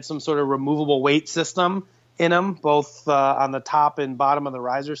saw they had some sort of removable weight system in them, both on the top and bottom of the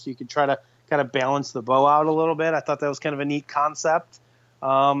riser, so you could try to kind of balance the bow out a little bit. I thought that was kind of a neat concept.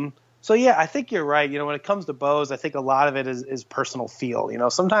 So yeah, I think you're right. When it comes to bows, I think a lot of it is personal feel.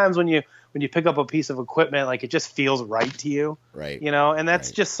 Sometimes when you pick up a piece of equipment, like, it just feels right to you. Right. And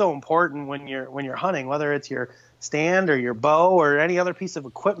that's just so important when you're hunting, whether it's your stand or your bow or any other piece of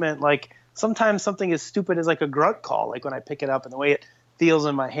equipment. Like, sometimes something as stupid as like a grunt call, like when I pick it up and the way it feels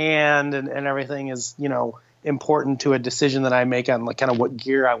in my hand and everything is, important to a decision that I make on like kind of what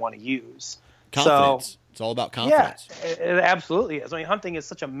gear I want to use. Confidence. So, it's all about confidence. Yeah, it absolutely is. I mean, hunting is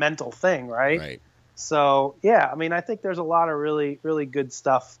such a mental thing, right? Right. So, yeah, I mean, I think there's a lot of really, really good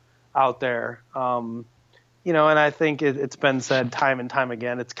stuff out there. And I think it's been said time and time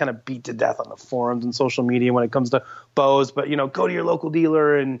again, it's kind of beat to death on the forums and social media when it comes to bows, but, go to your local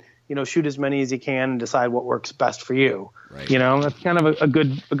dealer and, shoot as many as you can and decide what works best for you. Right. That's kind of a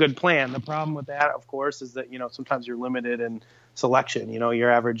good plan. The problem with that, of course, is that, sometimes you're limited in selection. Your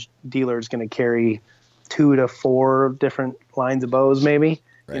average dealer is going to carry 2 to 4 different lines of bows, maybe.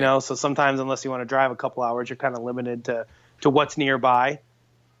 Right. So sometimes, unless you want to drive a couple hours, you're kind of limited to what's nearby.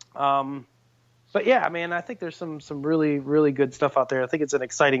 But yeah, I mean, I think there's some really, really good stuff out there. I think it's an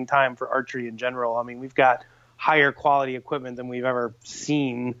exciting time for archery in general. I mean, we've got higher quality equipment than we've ever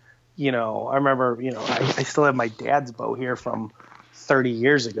seen. I remember, I still have my dad's bow here from 30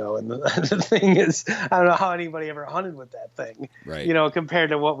 years ago. And the thing is, I don't know how anybody ever hunted with that thing, right. Compared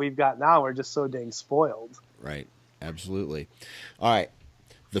to what we've got now. We're just so dang spoiled. Right. Absolutely. All right.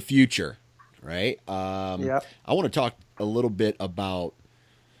 The future, right? Yeah. I want to talk a little bit about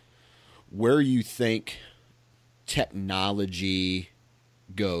where you think technology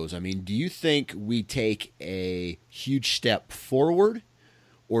goes. I mean, do you think we take a huge step forward,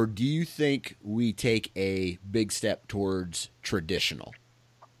 or do you think we take a big step towards traditional?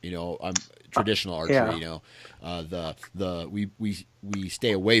 Traditional archery. Yeah. We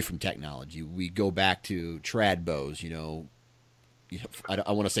stay away from technology. We go back to trad bows.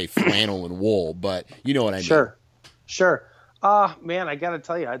 I want to say flannel and wool, but you know what I mean. Sure. Man, I got to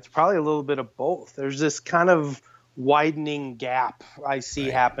tell you, it's probably a little bit of both. There's this kind of widening gap I see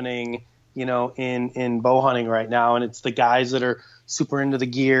happening, in bow hunting right now. And it's the guys that are super into the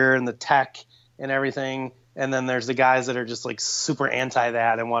gear and the tech and everything. And then there's the guys that are just like super anti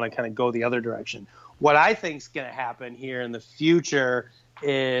that and want to kind of go the other direction. What I think is going to happen here in the future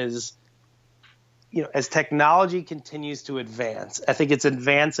is, as technology continues to advance, I think it's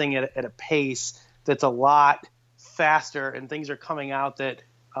advancing at a pace that's a lot faster, and things are coming out that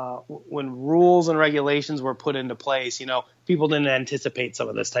when rules and regulations were put into place, people didn't anticipate some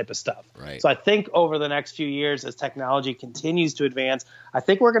of this type of stuff. Right. So I think over the next few years, as technology continues to advance, I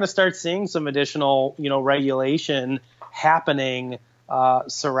think we're going to start seeing some additional, regulation happening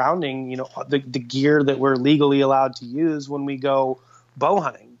surrounding, the gear that we're legally allowed to use when we go bow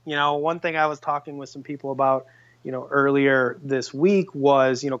hunting. One thing I was talking with some people about, earlier this week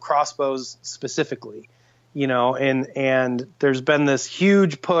was, crossbows specifically. And there's been this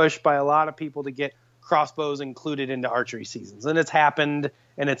huge push by a lot of people to get crossbows included into archery seasons. And it's happened,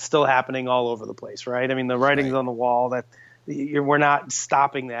 and it's still happening all over the place, right? I mean, the writing's on the wall that we're not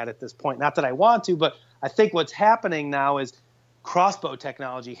stopping that at this point. Not that I want to, but I think what's happening now is crossbow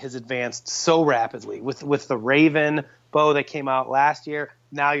technology has advanced so rapidly with the Raven bow that came out last year.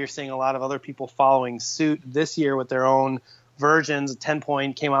 Now you're seeing a lot of other people following suit this year with their own versions.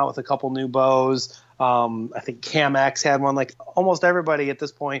 10-point came out with a couple new bows. I think Cam-X had one. Like, almost everybody at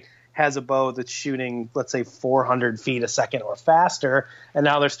this point has a bow that's shooting, let's say, 400 feet a second or faster. And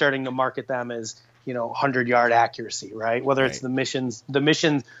now they're starting to market them as, 100-yard accuracy, right? Whether it's the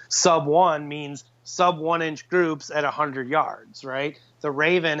mission sub 1 means sub 1-inch groups at 100 yards, right? The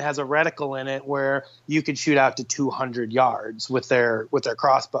Raven has a reticle in it where you could shoot out to 200 yards with their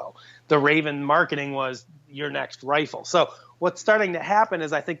crossbow. The Raven marketing was your next rifle. So what's starting to happen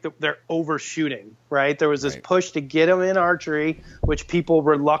is I think that they're overshooting, right? There was this push to get them in archery, which people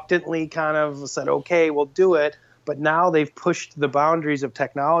reluctantly kind of said, okay, we'll do it. But now they've pushed the boundaries of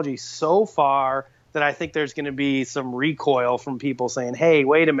technology so far that I think there's going to be some recoil from people saying, hey,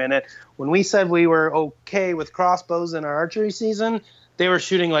 wait a minute. When we said we were okay with crossbows in our archery season, they were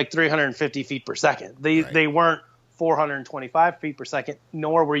shooting like 350 feet per second. They weren't 425 feet per second,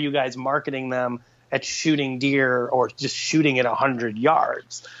 nor were you guys marketing them at shooting deer or just shooting at 100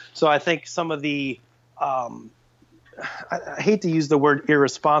 yards. So I think some of the, I hate to use the word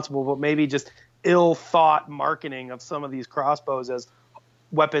irresponsible, but maybe just ill-thought marketing of some of these crossbows as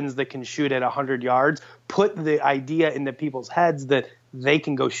weapons that can shoot at 100 yards, put the idea into people's heads that they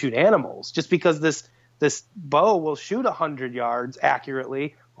can go shoot animals. Just because this bow will shoot 100 yards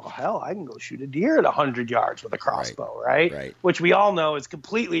accurately, well, hell, I can go shoot a deer at 100 yards with a crossbow, right? Which we all know is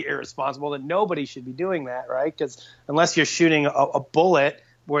completely irresponsible, that nobody should be doing that, right? Because unless you're shooting a bullet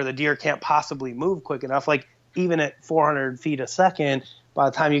where the deer can't possibly move quick enough, like even at 400 feet a second, by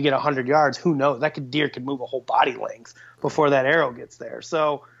the time you get 100 yards, who knows? Deer could move a whole body length before that arrow gets there.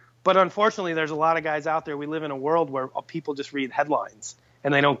 So, but unfortunately, there's a lot of guys out there. We live in a world where people just read headlines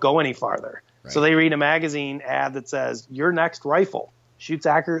and they don't go any farther. Right. So they read a magazine ad that says, your next rifle shoots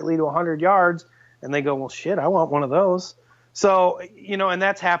accurately to 100 yards, and they go, well, shit, I want one of those. So, and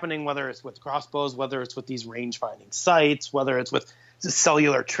that's happening whether it's with crossbows, whether it's with these range-finding sights, whether it's with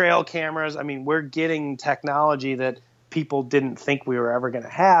cellular trail cameras. I mean, we're getting technology that people didn't think we were ever going to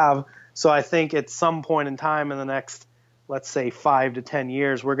have. So I think at some point in time in the next, let's say 5 to 10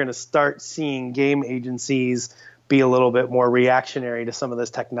 years, we're going to start seeing game agencies be a little bit more reactionary to some of this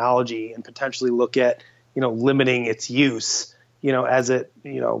technology and potentially look at, limiting its use, as it,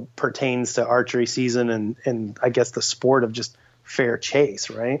 pertains to archery season and I guess the sport of just fair chase,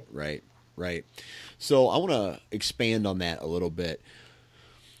 right? Right. So I want to expand on that a little bit.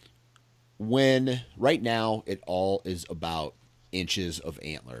 When right now it all is about inches of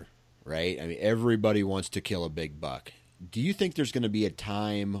antler, right? I mean, everybody wants to kill a big buck. Do you think there's going to be a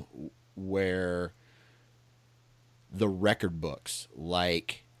time where the record books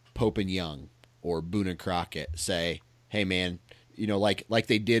like Pope and Young or Boone and Crockett say, hey man, like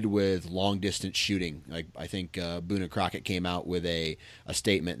they did with long distance shooting. Like I think Boone and Crockett came out with a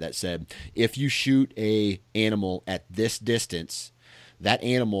statement that said, if you shoot a animal at this distance, that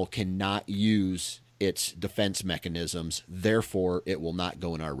animal cannot use its defense mechanisms. Therefore, it will not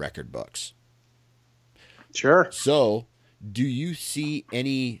go in our record books. Sure. So, do you see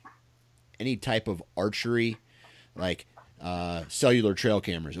any type of archery, like cellular trail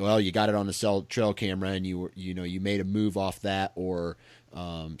cameras? Well, you got it on the trail camera, and you made a move off that, or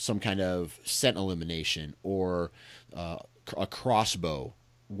some kind of scent elimination, or a crossbow,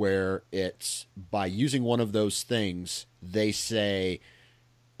 where it's by using one of those things, they say,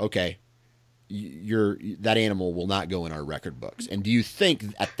 okay, that animal will not go in our record books. And do you think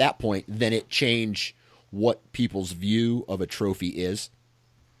at that point, then it change what people's view of a trophy is?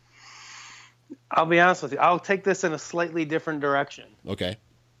 I'll be honest with you. I'll take this in a slightly different direction. Okay.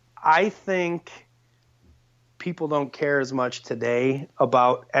 I think people don't care as much today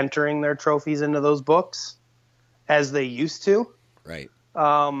about entering their trophies into those books as they used to. Right.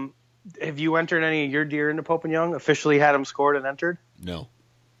 Have you entered any of your deer into Pope and Young? Officially had them scored and entered? No.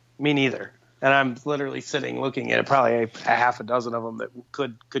 Me neither. And I'm literally sitting looking at probably a half a dozen of them that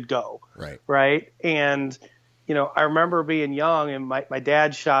could go. Right. And, I remember being young, and my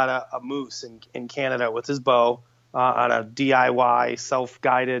dad shot a moose in Canada with his bow on a DIY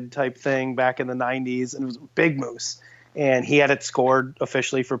self-guided type thing back in the 90s. And it was a big moose. And he had it scored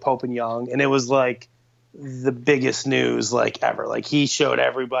officially for Pope and Young. And it was like the biggest news ever. Like he showed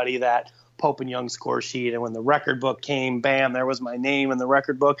everybody that Pope and Young score sheet, and when the record book came, bam, there was my name in the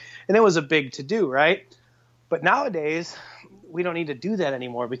record book, and it was a big to-do, right? But nowadays, we don't need to do that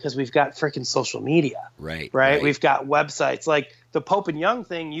anymore because we've got freaking social media, right? We've got websites. Like the Pope and Young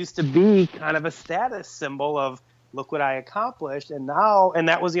thing used to be kind of a status symbol of look what I accomplished, and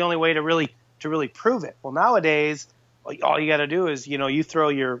that was the only way to really prove it. Well, nowadays, all you got to do is you throw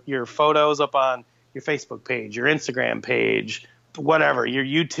your photos up on your Facebook page, your Instagram page, whatever, your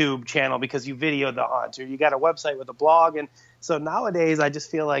YouTube channel, because you videoed the hunt, or you got a website with a blog. And so nowadays I just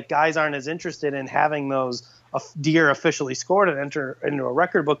feel like guys aren't as interested in having those deer officially scored and enter into a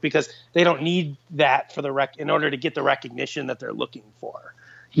record book, because they don't need that for in order to get the recognition that they're looking for.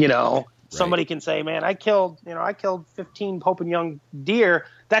 Somebody can say, man, I killed 15 Pope and Young deer.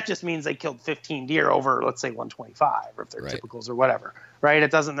 That just means they killed 15 deer over, let's say 125, or if they're typicals or whatever, right?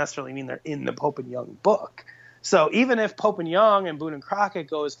 It doesn't necessarily mean they're in the Pope and Young book. So even if Pope and Young and Boone and Crockett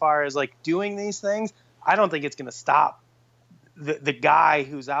go as far as doing these things, I don't think it's going to stop the guy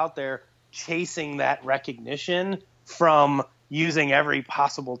who's out there chasing that recognition from using every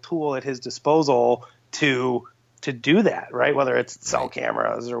possible tool at his disposal to do that, right? Whether it's cell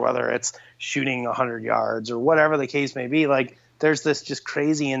cameras or whether it's shooting 100 yards or whatever the case may be. There's this just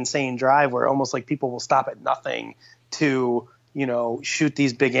crazy, insane drive where almost people will stop at nothing to shoot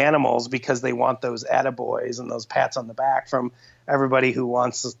these big animals because they want those attaboys and those pats on the back from everybody who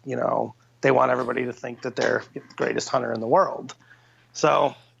wants, they want everybody to think that they're the greatest hunter in the world.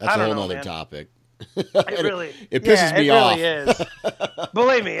 So that's a whole other topic. It really, it pisses me off. It really is.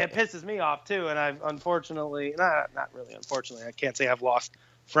 Believe me, it pisses me off too. And I've unfortunately, not really unfortunately, I can't say I've lost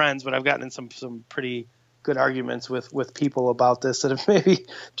friends, but I've gotten in some pretty good arguments with people about this that have maybe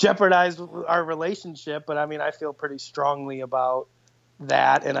jeopardized our relationship. But I mean, I feel pretty strongly about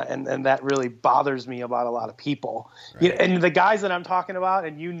that, and that really bothers me about a lot of people. Right. And the guys that I'm talking about,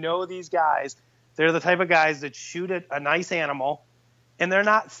 and these guys, they're the type of guys that shoot a nice animal, and they're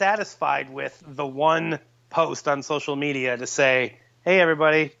not satisfied with the one post on social media to say, hey,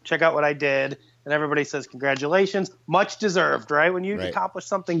 everybody, check out what I did. And everybody says, congratulations, much deserved, right? When you accomplish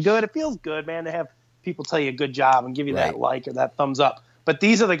something good, it feels good, man, to have people tell you a good job and give you that like or that thumbs up. But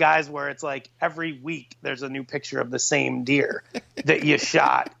these are the guys where it's like every week there's a new picture of the same deer that you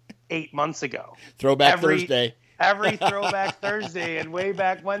shot 8 months ago. Throwback Thursday. Every throwback Thursday and way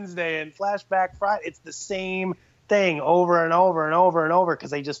back Wednesday and flashback Friday. It's the same thing over and over and over and over because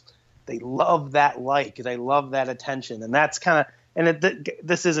they love that like. They love that attention. And that's kind of – and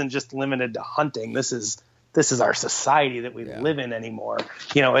this isn't just limited to hunting. This is our society that we live in anymore.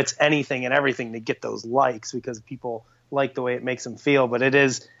 You know, it's anything and everything to get those likes because people – like the way it makes them feel, but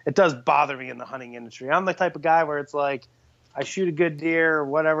it does bother me in the hunting industry. I'm the type of guy where it's like, I shoot a good deer or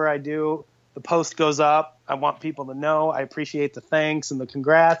whatever I do, the post goes up. I want people to know. I appreciate the thanks and the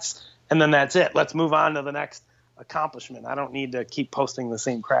congrats. And then that's it. Let's move on to the next accomplishment. I don't need to keep posting the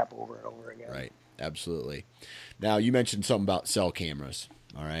same crap over and over again. Right. Absolutely. Now you mentioned something about cell cameras.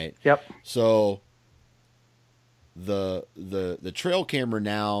 All right. Yep. So the trail camera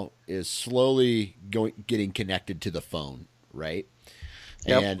now is slowly getting connected to the phone, right?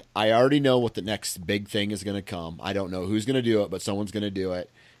 Yep. And I already know what the next big thing is going to come. I don't know who's going to do it, but someone's going to do it.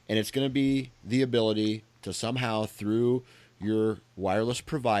 And it's going to be the ability to somehow through your wireless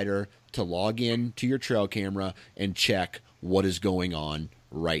provider to log in to your trail camera and check what is going on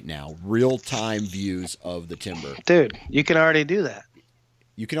right now. Real-time views of the timber. Dude, you can already do that.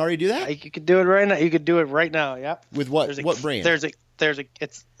 You can already do that? You could do it right now. You could do it right now. Yep. With what? What brand? That's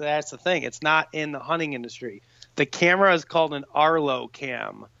the thing. It's not in the hunting industry. The camera is called an Arlo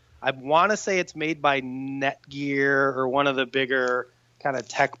cam. I want to say it's made by Netgear or one of the bigger kind of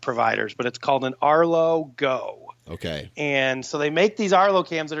tech providers, but it's called an Arlo Go. Okay. And so they make these Arlo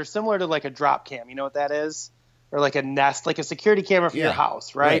cams that are similar to like a drop cam. You know what that is? Or like a Nest, like a security camera for your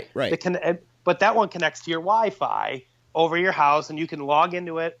house, right? Right. But that one connects to your Wi-Fi over your house, and you can log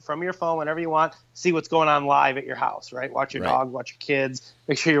into it from your phone whenever you want, see what's going on live at your house, right? Watch your dog, watch your kids,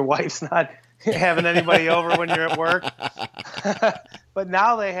 make sure your wife's not having anybody over when you're at work. But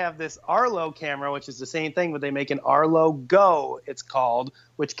now they have this Arlo camera, which is the same thing, but they make an Arlo Go, it's called,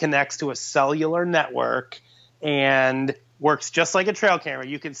 which connects to a cellular network and works just like a trail camera.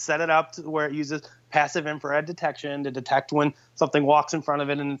 You can set it up to where it uses passive infrared detection to detect when something walks in front of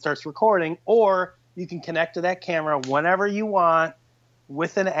it and it starts recording, or you can connect to that camera whenever you want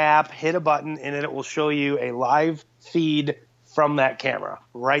with an app, hit a button, and it will show you a live feed from that camera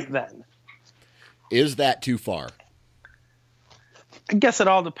right then. Is that too far? I guess it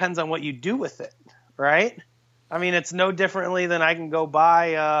all depends on what you do with it, right? I mean, it's no differently than I can go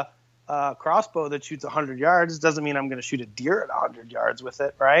buy a crossbow that shoots 100 yards. Doesn't mean I'm going to shoot a deer at 100 yards with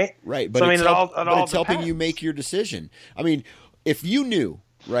it, right? Right, but so, it's helping you make your decision. I mean, if you knew,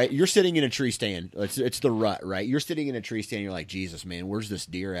 right, you're sitting in a tree stand. It's the rut, right? You're sitting in a tree stand. You're like, Jesus, man, where's this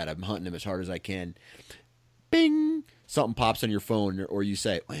deer at? I'm hunting him as hard as I can. Bing! Something pops on your phone, or you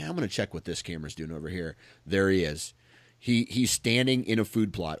say, well, I'm going to check what this camera's doing over here. There he is. He's standing in a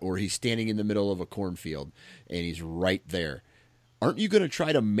food plot, or he's standing in the middle of a cornfield, and he's right there. Aren't you going to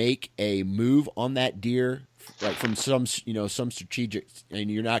try to make a move on that deer, like from some strategic? And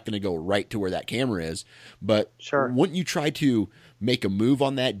you're not going to go right to where that camera is, but sure, wouldn't you try to make a move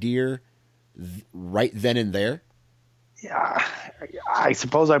on that deer right then and there? Yeah, I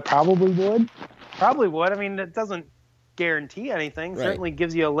suppose I probably would. I mean, it doesn't guarantee anything. Right. Certainly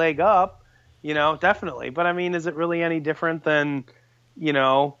gives you a leg up, definitely. But I mean, is it really any different than,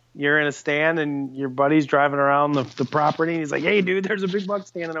 you're in a stand and your buddy's driving around the property and he's like, hey, dude, there's a big buck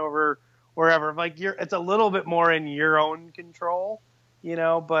standing over wherever. Like, it's a little bit more in your own control,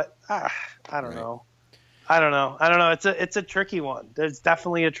 but I don't know. I don't know. It's a tricky one. There's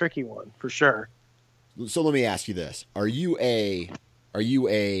definitely a tricky one for sure. So let me ask you this. Are you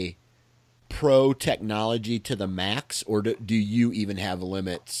a pro technology to the max, or do you even have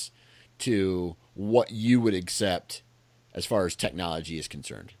limits to what you would accept as far as technology is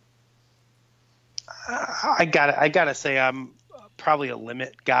concerned? I gotta say I'm probably a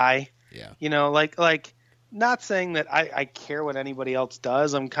limit guy. Yeah. Like not saying that I care what anybody else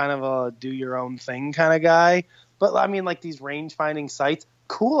does. I'm kind of a do your own thing kind of guy, But I mean, like these range finding sites,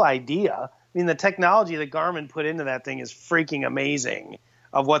 cool idea. I mean, the technology that Garmin put into that thing is freaking amazing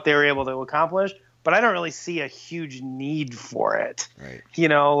of what they were able to accomplish. But I don't really see a huge need for it. Right. You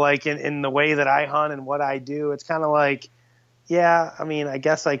know, like in the way that I hunt and what I do, it's kind of like, yeah, I mean, I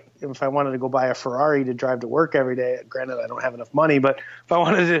guess if I wanted to go buy a Ferrari to drive to work every day, granted I don't have enough money, but if I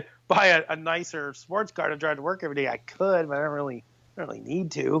wanted to buy a nicer sports car to drive to work every day, I could, but I don't really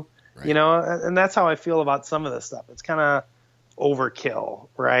need to, Right. you know, and that's how I feel about some of this stuff. It's kind of overkill,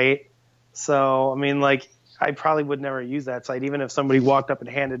 right? So, I mean, like, I probably would never use that site, even if somebody walked up and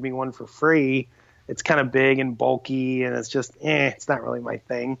handed me one for free. It's kind of big and bulky, and it's just, it's not really my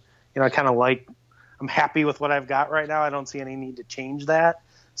thing. You know, I'm happy with what I've got right now. I don't see any need to change that.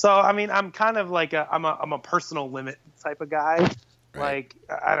 So, I mean, I'm kind of like I'm a personal limit type of guy. Right. Like,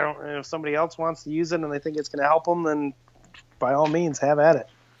 I don't, if somebody else wants to use it and they think it's going to help them, then by all means, have at it.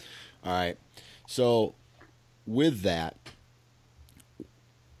 All right. So with that,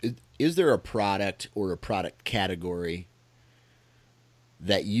 is there a product or a product category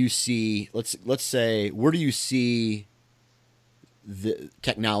that you see, let's say, where do you see the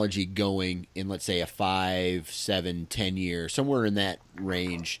technology going in, let's say, a 5, 7, 10 year, somewhere in that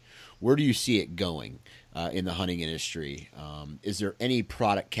range? Where do you see it going in the hunting industry? Is there any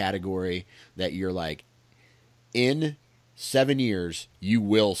product category that you're like, in 7 years, you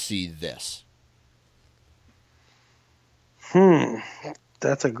will see this?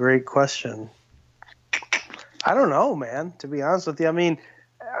 That's a great question. I don't know, man, to be honest with you. I mean,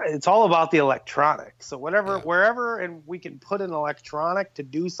 it's all about the electronics. So wherever and we can put an electronic to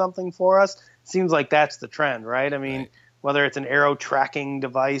do something for us, seems like that's the trend, right? I mean, Right. Whether it's an arrow tracking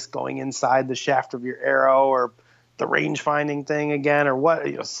device going inside the shaft of your arrow, or the range finding thing again, or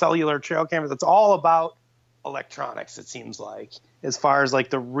what, cellular trail cameras, it's all about electronics, it seems like, as far as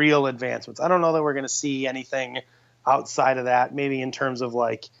like the real advancements. I don't know that we're going to see anything outside of that, maybe in terms of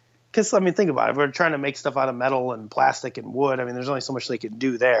like, because I mean, think about it. If we're trying to make stuff out of metal and plastic and wood, I mean, there's only so much they can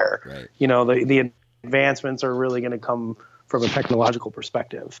do there. Right. You know, the advancements are really going to come from a technological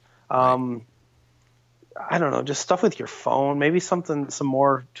perspective. I don't know, just stuff with your phone, maybe some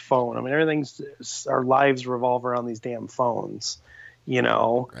more phone. I mean, our lives revolve around these damn phones, you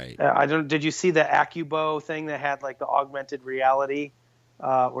know. Right. Did you see the AccuBow thing that had like the augmented reality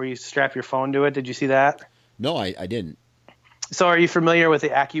where you strap your phone to it? Did you see that? No, I didn't. So are you familiar with the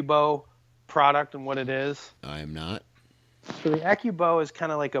AccuBow product and what it is? I am not. So the AccuBow is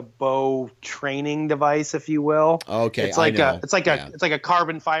kind of like a bow training device, if you will. Okay, it's like I know. it's like a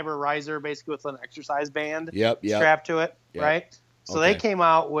carbon fiber riser, basically with an exercise band Yep. strapped to it, Yep. right? So Okay. they came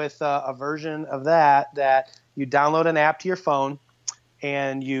out with a version of that you download an app to your phone,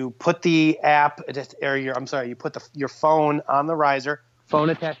 and you put the app you put your phone on the riser. Phone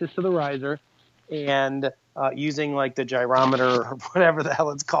attaches to the riser, and using like the gyrometer or whatever the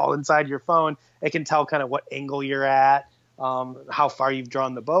hell it's called inside your phone, it can tell kind of what angle you're at, how far you've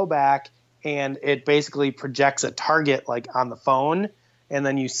drawn the bow back, and it basically projects a target like on the phone, and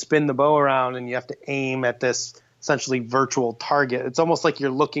then you spin the bow around and you have to aim at this essentially virtual target. It's almost like you're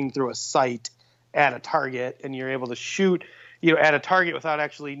looking through a sight at a target, and you're able to shoot at a target without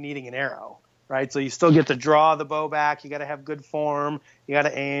actually needing an arrow, right? So you still get to draw the bow back. You got to have good form. You got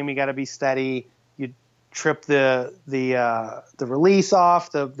to aim. You got to be steady. You trip the release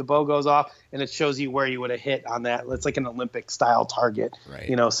off, the bow goes off, and it shows you where you would have hit on that. It's like an Olympic style target,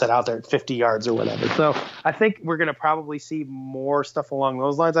 Right. Set out there at 50 yards or whatever. So I think we're going to probably see more stuff along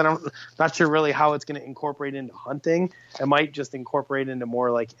those lines. Not sure really how it's going to incorporate into hunting. It might just incorporate into more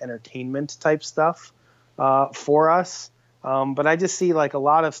like entertainment type stuff for us. But I just see like a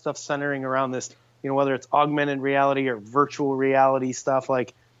lot of stuff centering around this, whether it's augmented reality or virtual reality stuff.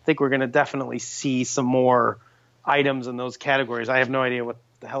 Like, I think we're going to definitely see some more items in those categories. I have no idea what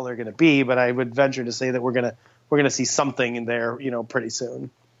the hell they're going to be, but I would venture to say that we're going to see something in there, pretty soon.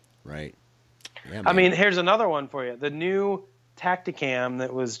 Right. Yeah, I mean, here's another one for you. The new Tacticam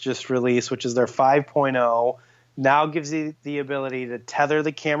that was just released, which is their 5.0, now gives you the ability to tether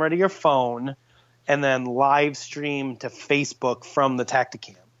the camera to your phone and then live stream to Facebook from the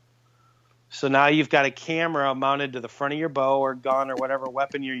Tacticam. So now you've got a camera mounted to the front of your bow or gun or whatever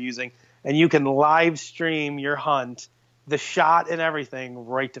weapon you're using, and you can live stream your hunt, the shot and everything,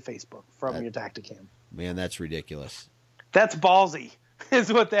 right to Facebook from your Tacticam. Man, that's ridiculous. That's ballsy,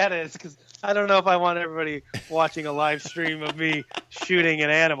 is what that is, because I don't know if I want everybody watching a live stream of me shooting at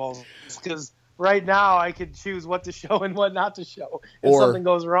animals, because right now I could choose what to show and what not to show if something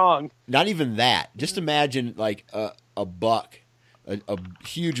goes wrong. Not even that. Just imagine like a buck, a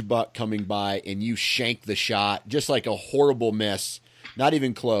huge buck coming by, and you shank the shot, just like a horrible miss, not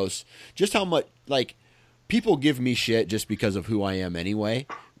even close. Just how much, like, people give me shit just because of who I am anyway.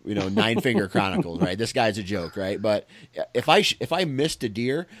 Nine Finger Chronicles, right? This guy's a joke, right? But if I missed a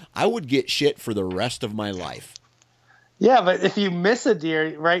deer, I would get shit for the rest of my life. Yeah, but if you miss a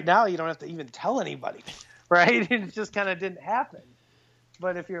deer right now, you don't have to even tell anybody, right? It just kind of didn't happen.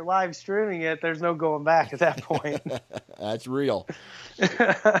 But if you're live streaming it, there's no going back at that point. That's real.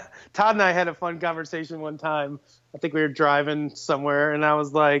 Todd and I had a fun conversation one time. I think we were driving somewhere, and I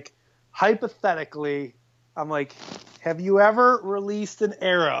was like, hypothetically, I'm like, have you ever released an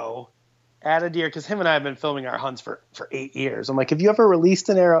arrow at a deer? Because him and I have been filming our hunts for 8 years. I'm like, have you ever released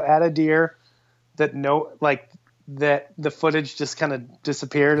an arrow at a deer that the footage just kind of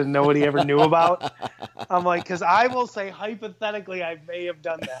disappeared and nobody ever knew about? I'm like, because I will say hypothetically I may have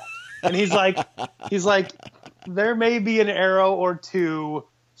done that. And he's like, there may be an arrow or two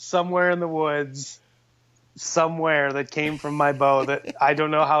somewhere in the woods somewhere that came from my bow that I don't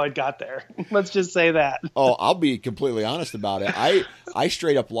know how it got there. Let's just say that. Oh, I'll be completely honest about it. I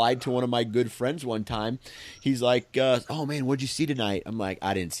straight up lied to one of my good friends one time. He's like, oh man, what'd you see tonight? I'm like,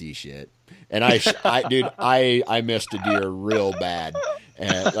 I didn't see shit. And I missed a deer real bad,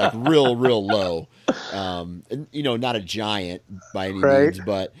 and like real low. And, not a giant by any means,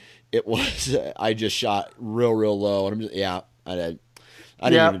 but it was. I just shot real low, and I'm just I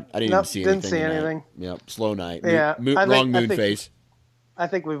didn't even see anything. Didn't see anything. Yep, slow night. Yeah, wrong moon phase. I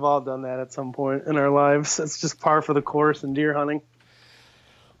think we've all done that at some point in our lives. It's just par for the course in deer hunting.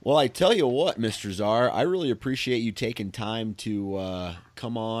 Well, I tell you what, Mr. Czar, I really appreciate you taking time to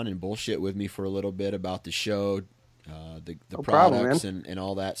come on and bullshit with me for a little bit about the show, the no products problem, and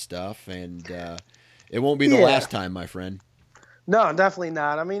all that stuff. And it won't be the last time, my friend. No, definitely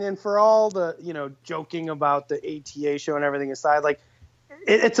not. I mean, and for all the, joking about the ATA show and everything aside, like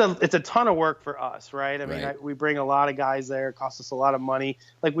it's a ton of work for us, right? I mean, we bring a lot of guys there. It costs us a lot of money.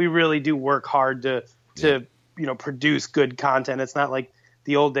 Like we really do work hard to produce good content. It's not like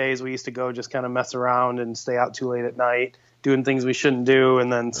the old days we used to go just kind of mess around and stay out too late at night doing things we shouldn't do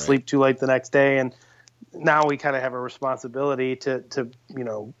and then sleep too late the next day. And now we kind of have a responsibility to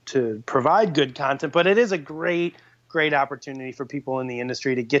provide good content, but it is a great opportunity for people in the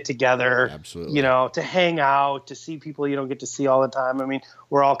industry to get together, absolutely, to hang out, to see people you don't get to see all the time. I mean,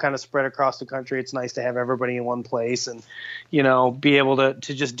 we're all kind of spread across the country. It's nice to have everybody in one place and, be able to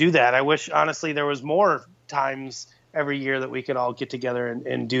just do that. I wish, honestly, there was more times every year that we could all get together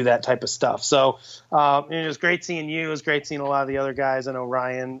and do that type of stuff. So it was great seeing you. It was great seeing a lot of the other guys. I know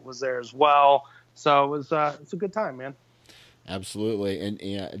Ryan was there as well. So it's a good time, man. Absolutely.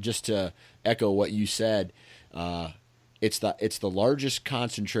 And just to echo what you said, it's the largest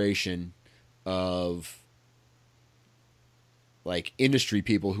concentration of like industry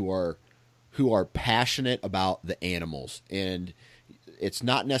people who are passionate about the animals, and it's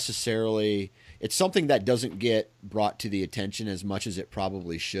not necessarily, it's something that doesn't get brought to the attention as much as it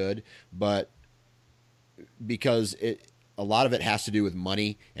probably should, but because a lot of it has to do with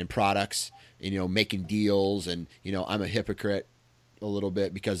money and products, making deals, and I'm a hypocrite a little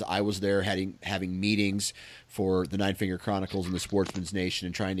bit because I was there having meetings for the Nine Finger Chronicles and the Sportsman's Nation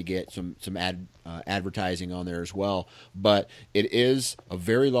and trying to get some advertising on there as well. But it is a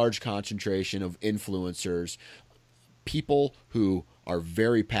very large concentration of influencers, people who are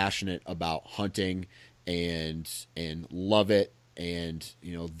very passionate about hunting and love it, and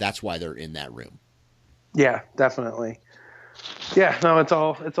that's why they're in that room. Yeah, definitely. Yeah, no, it's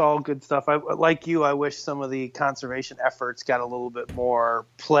all good stuff. Like you, I wish some of the conservation efforts got a little bit more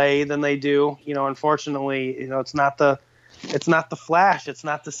play than they do. Unfortunately, it's not the flash, it's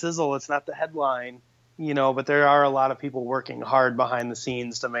not the sizzle, it's not the headline, but there are a lot of people working hard behind the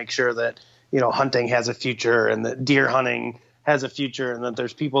scenes to make sure that, hunting has a future and that deer hunting has a future, and that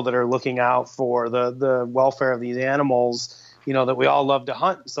there's people that are looking out for the welfare of these animals, that we all love to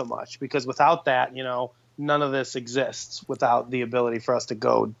hunt so much, because without that, none of this exists without the ability for us to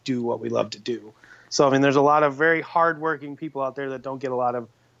go do what we love to do. So, I mean, there's a lot of very hardworking people out there that don't get a lot of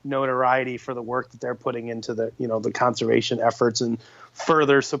notoriety for the work that they're putting into the, the conservation efforts and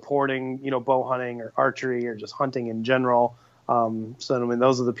further supporting, bow hunting or archery or just hunting in general. So, I mean,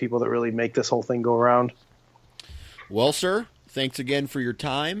 those are the people that really make this whole thing go around. Well, sir, thanks again for your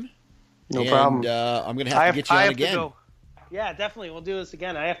time. No problem. I'm going to have to get you on again. Yeah, definitely. We'll do this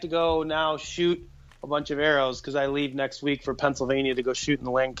again. I have to go now shoot a bunch of arrows because I leave next week for Pennsylvania to go shoot in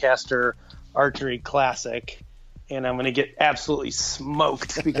the Lancaster Archery Classic, and I'm going to get absolutely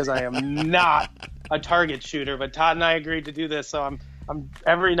smoked because I am not a target shooter. But Todd and I agreed to do this, so I'm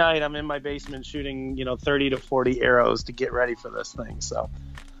every night I'm in my basement shooting 30 to 40 arrows to get ready for this thing. So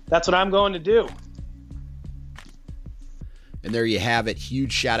that's what I'm going to do. And there you have it.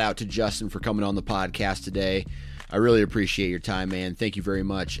 Huge shout out to Justin for coming on the podcast today. I really appreciate your time, man. Thank you very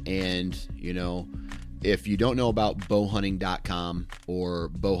much. And, if you don't know about bowhunting.com or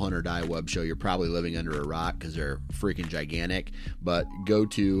Bowhunter Die Web Show, you're probably living under a rock because they're freaking gigantic. But go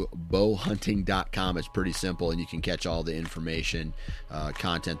to bowhunting.com. It's pretty simple, and you can catch all the information,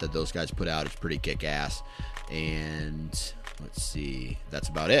 content that those guys put out. It's pretty kick-ass. And let's see, that's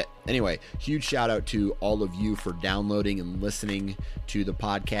about it. Anyway, huge shout out to all of you for downloading and listening to the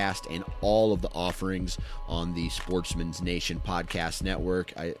podcast and all of the offerings on the Sportsman's Nation Podcast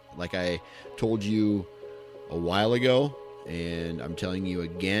Network. Like I told you a while ago, and I'm telling you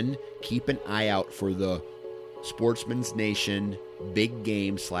again, keep an eye out for the Sportsman's Nation Big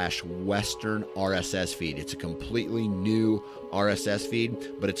Game / Western RSS feed. It's a completely new RSS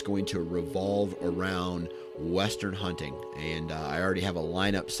feed, but it's going to revolve around Western hunting, and I already have a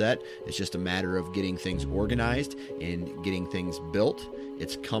lineup set. It's just a matter of getting things organized and getting things built.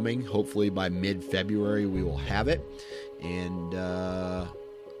 It's coming. Hopefully by mid-February we will have it, and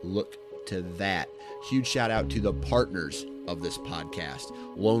look to that. Huge shout out to the partners of this podcast: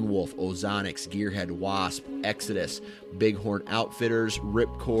 Lone Wolf, Ozonics, Gearhead, Wasp, Exodus, Bighorn Outfitters,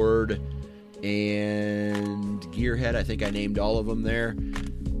 Ripcord, and Gearhead. I think I named all of them there.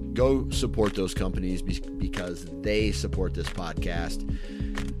 Go support those companies because they support this podcast.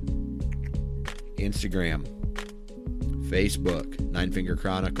 Instagram, Facebook, Nine Finger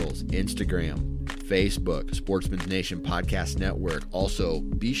Chronicles, Instagram, Facebook, Sportsman's Nation Podcast Network. Also,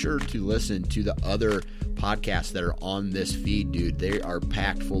 be sure to listen to the other podcasts that are on this feed, dude. They are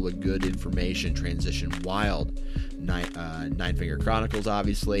packed full of good information. Transition Wild, Nine Finger Chronicles,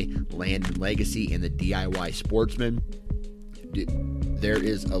 obviously, Land and Legacy, and the DIY Sportsman. There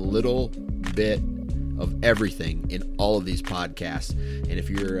is a little bit of everything in all of these podcasts. And if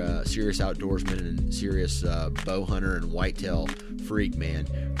you're a serious outdoorsman and serious bow hunter and whitetail freak, man,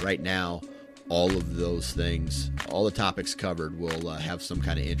 right now, all of those things, all the topics covered will have some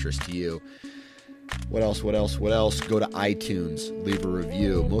kind of interest to you. What else? Go to iTunes, leave a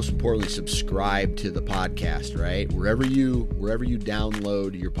review. Most importantly, subscribe to the podcast, right? Wherever you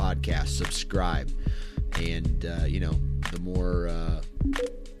download your podcast, subscribe. And, the more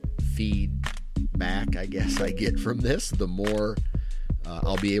feedback, I guess, I get from this, the more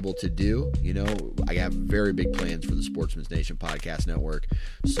I'll be able to do. I have very big plans for the Sportsman's Nation Podcast Network.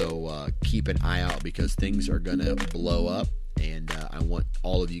 So keep an eye out because things are going to blow up, and I want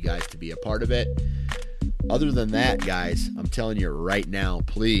all of you guys to be a part of it. Other than that, guys, I'm telling you right now,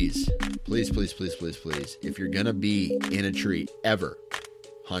 please, if you're going to be in a tree ever,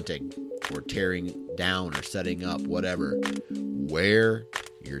 hunting or tearing down or setting up, whatever, wear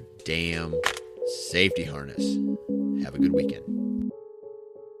your damn safety harness. Have a good weekend.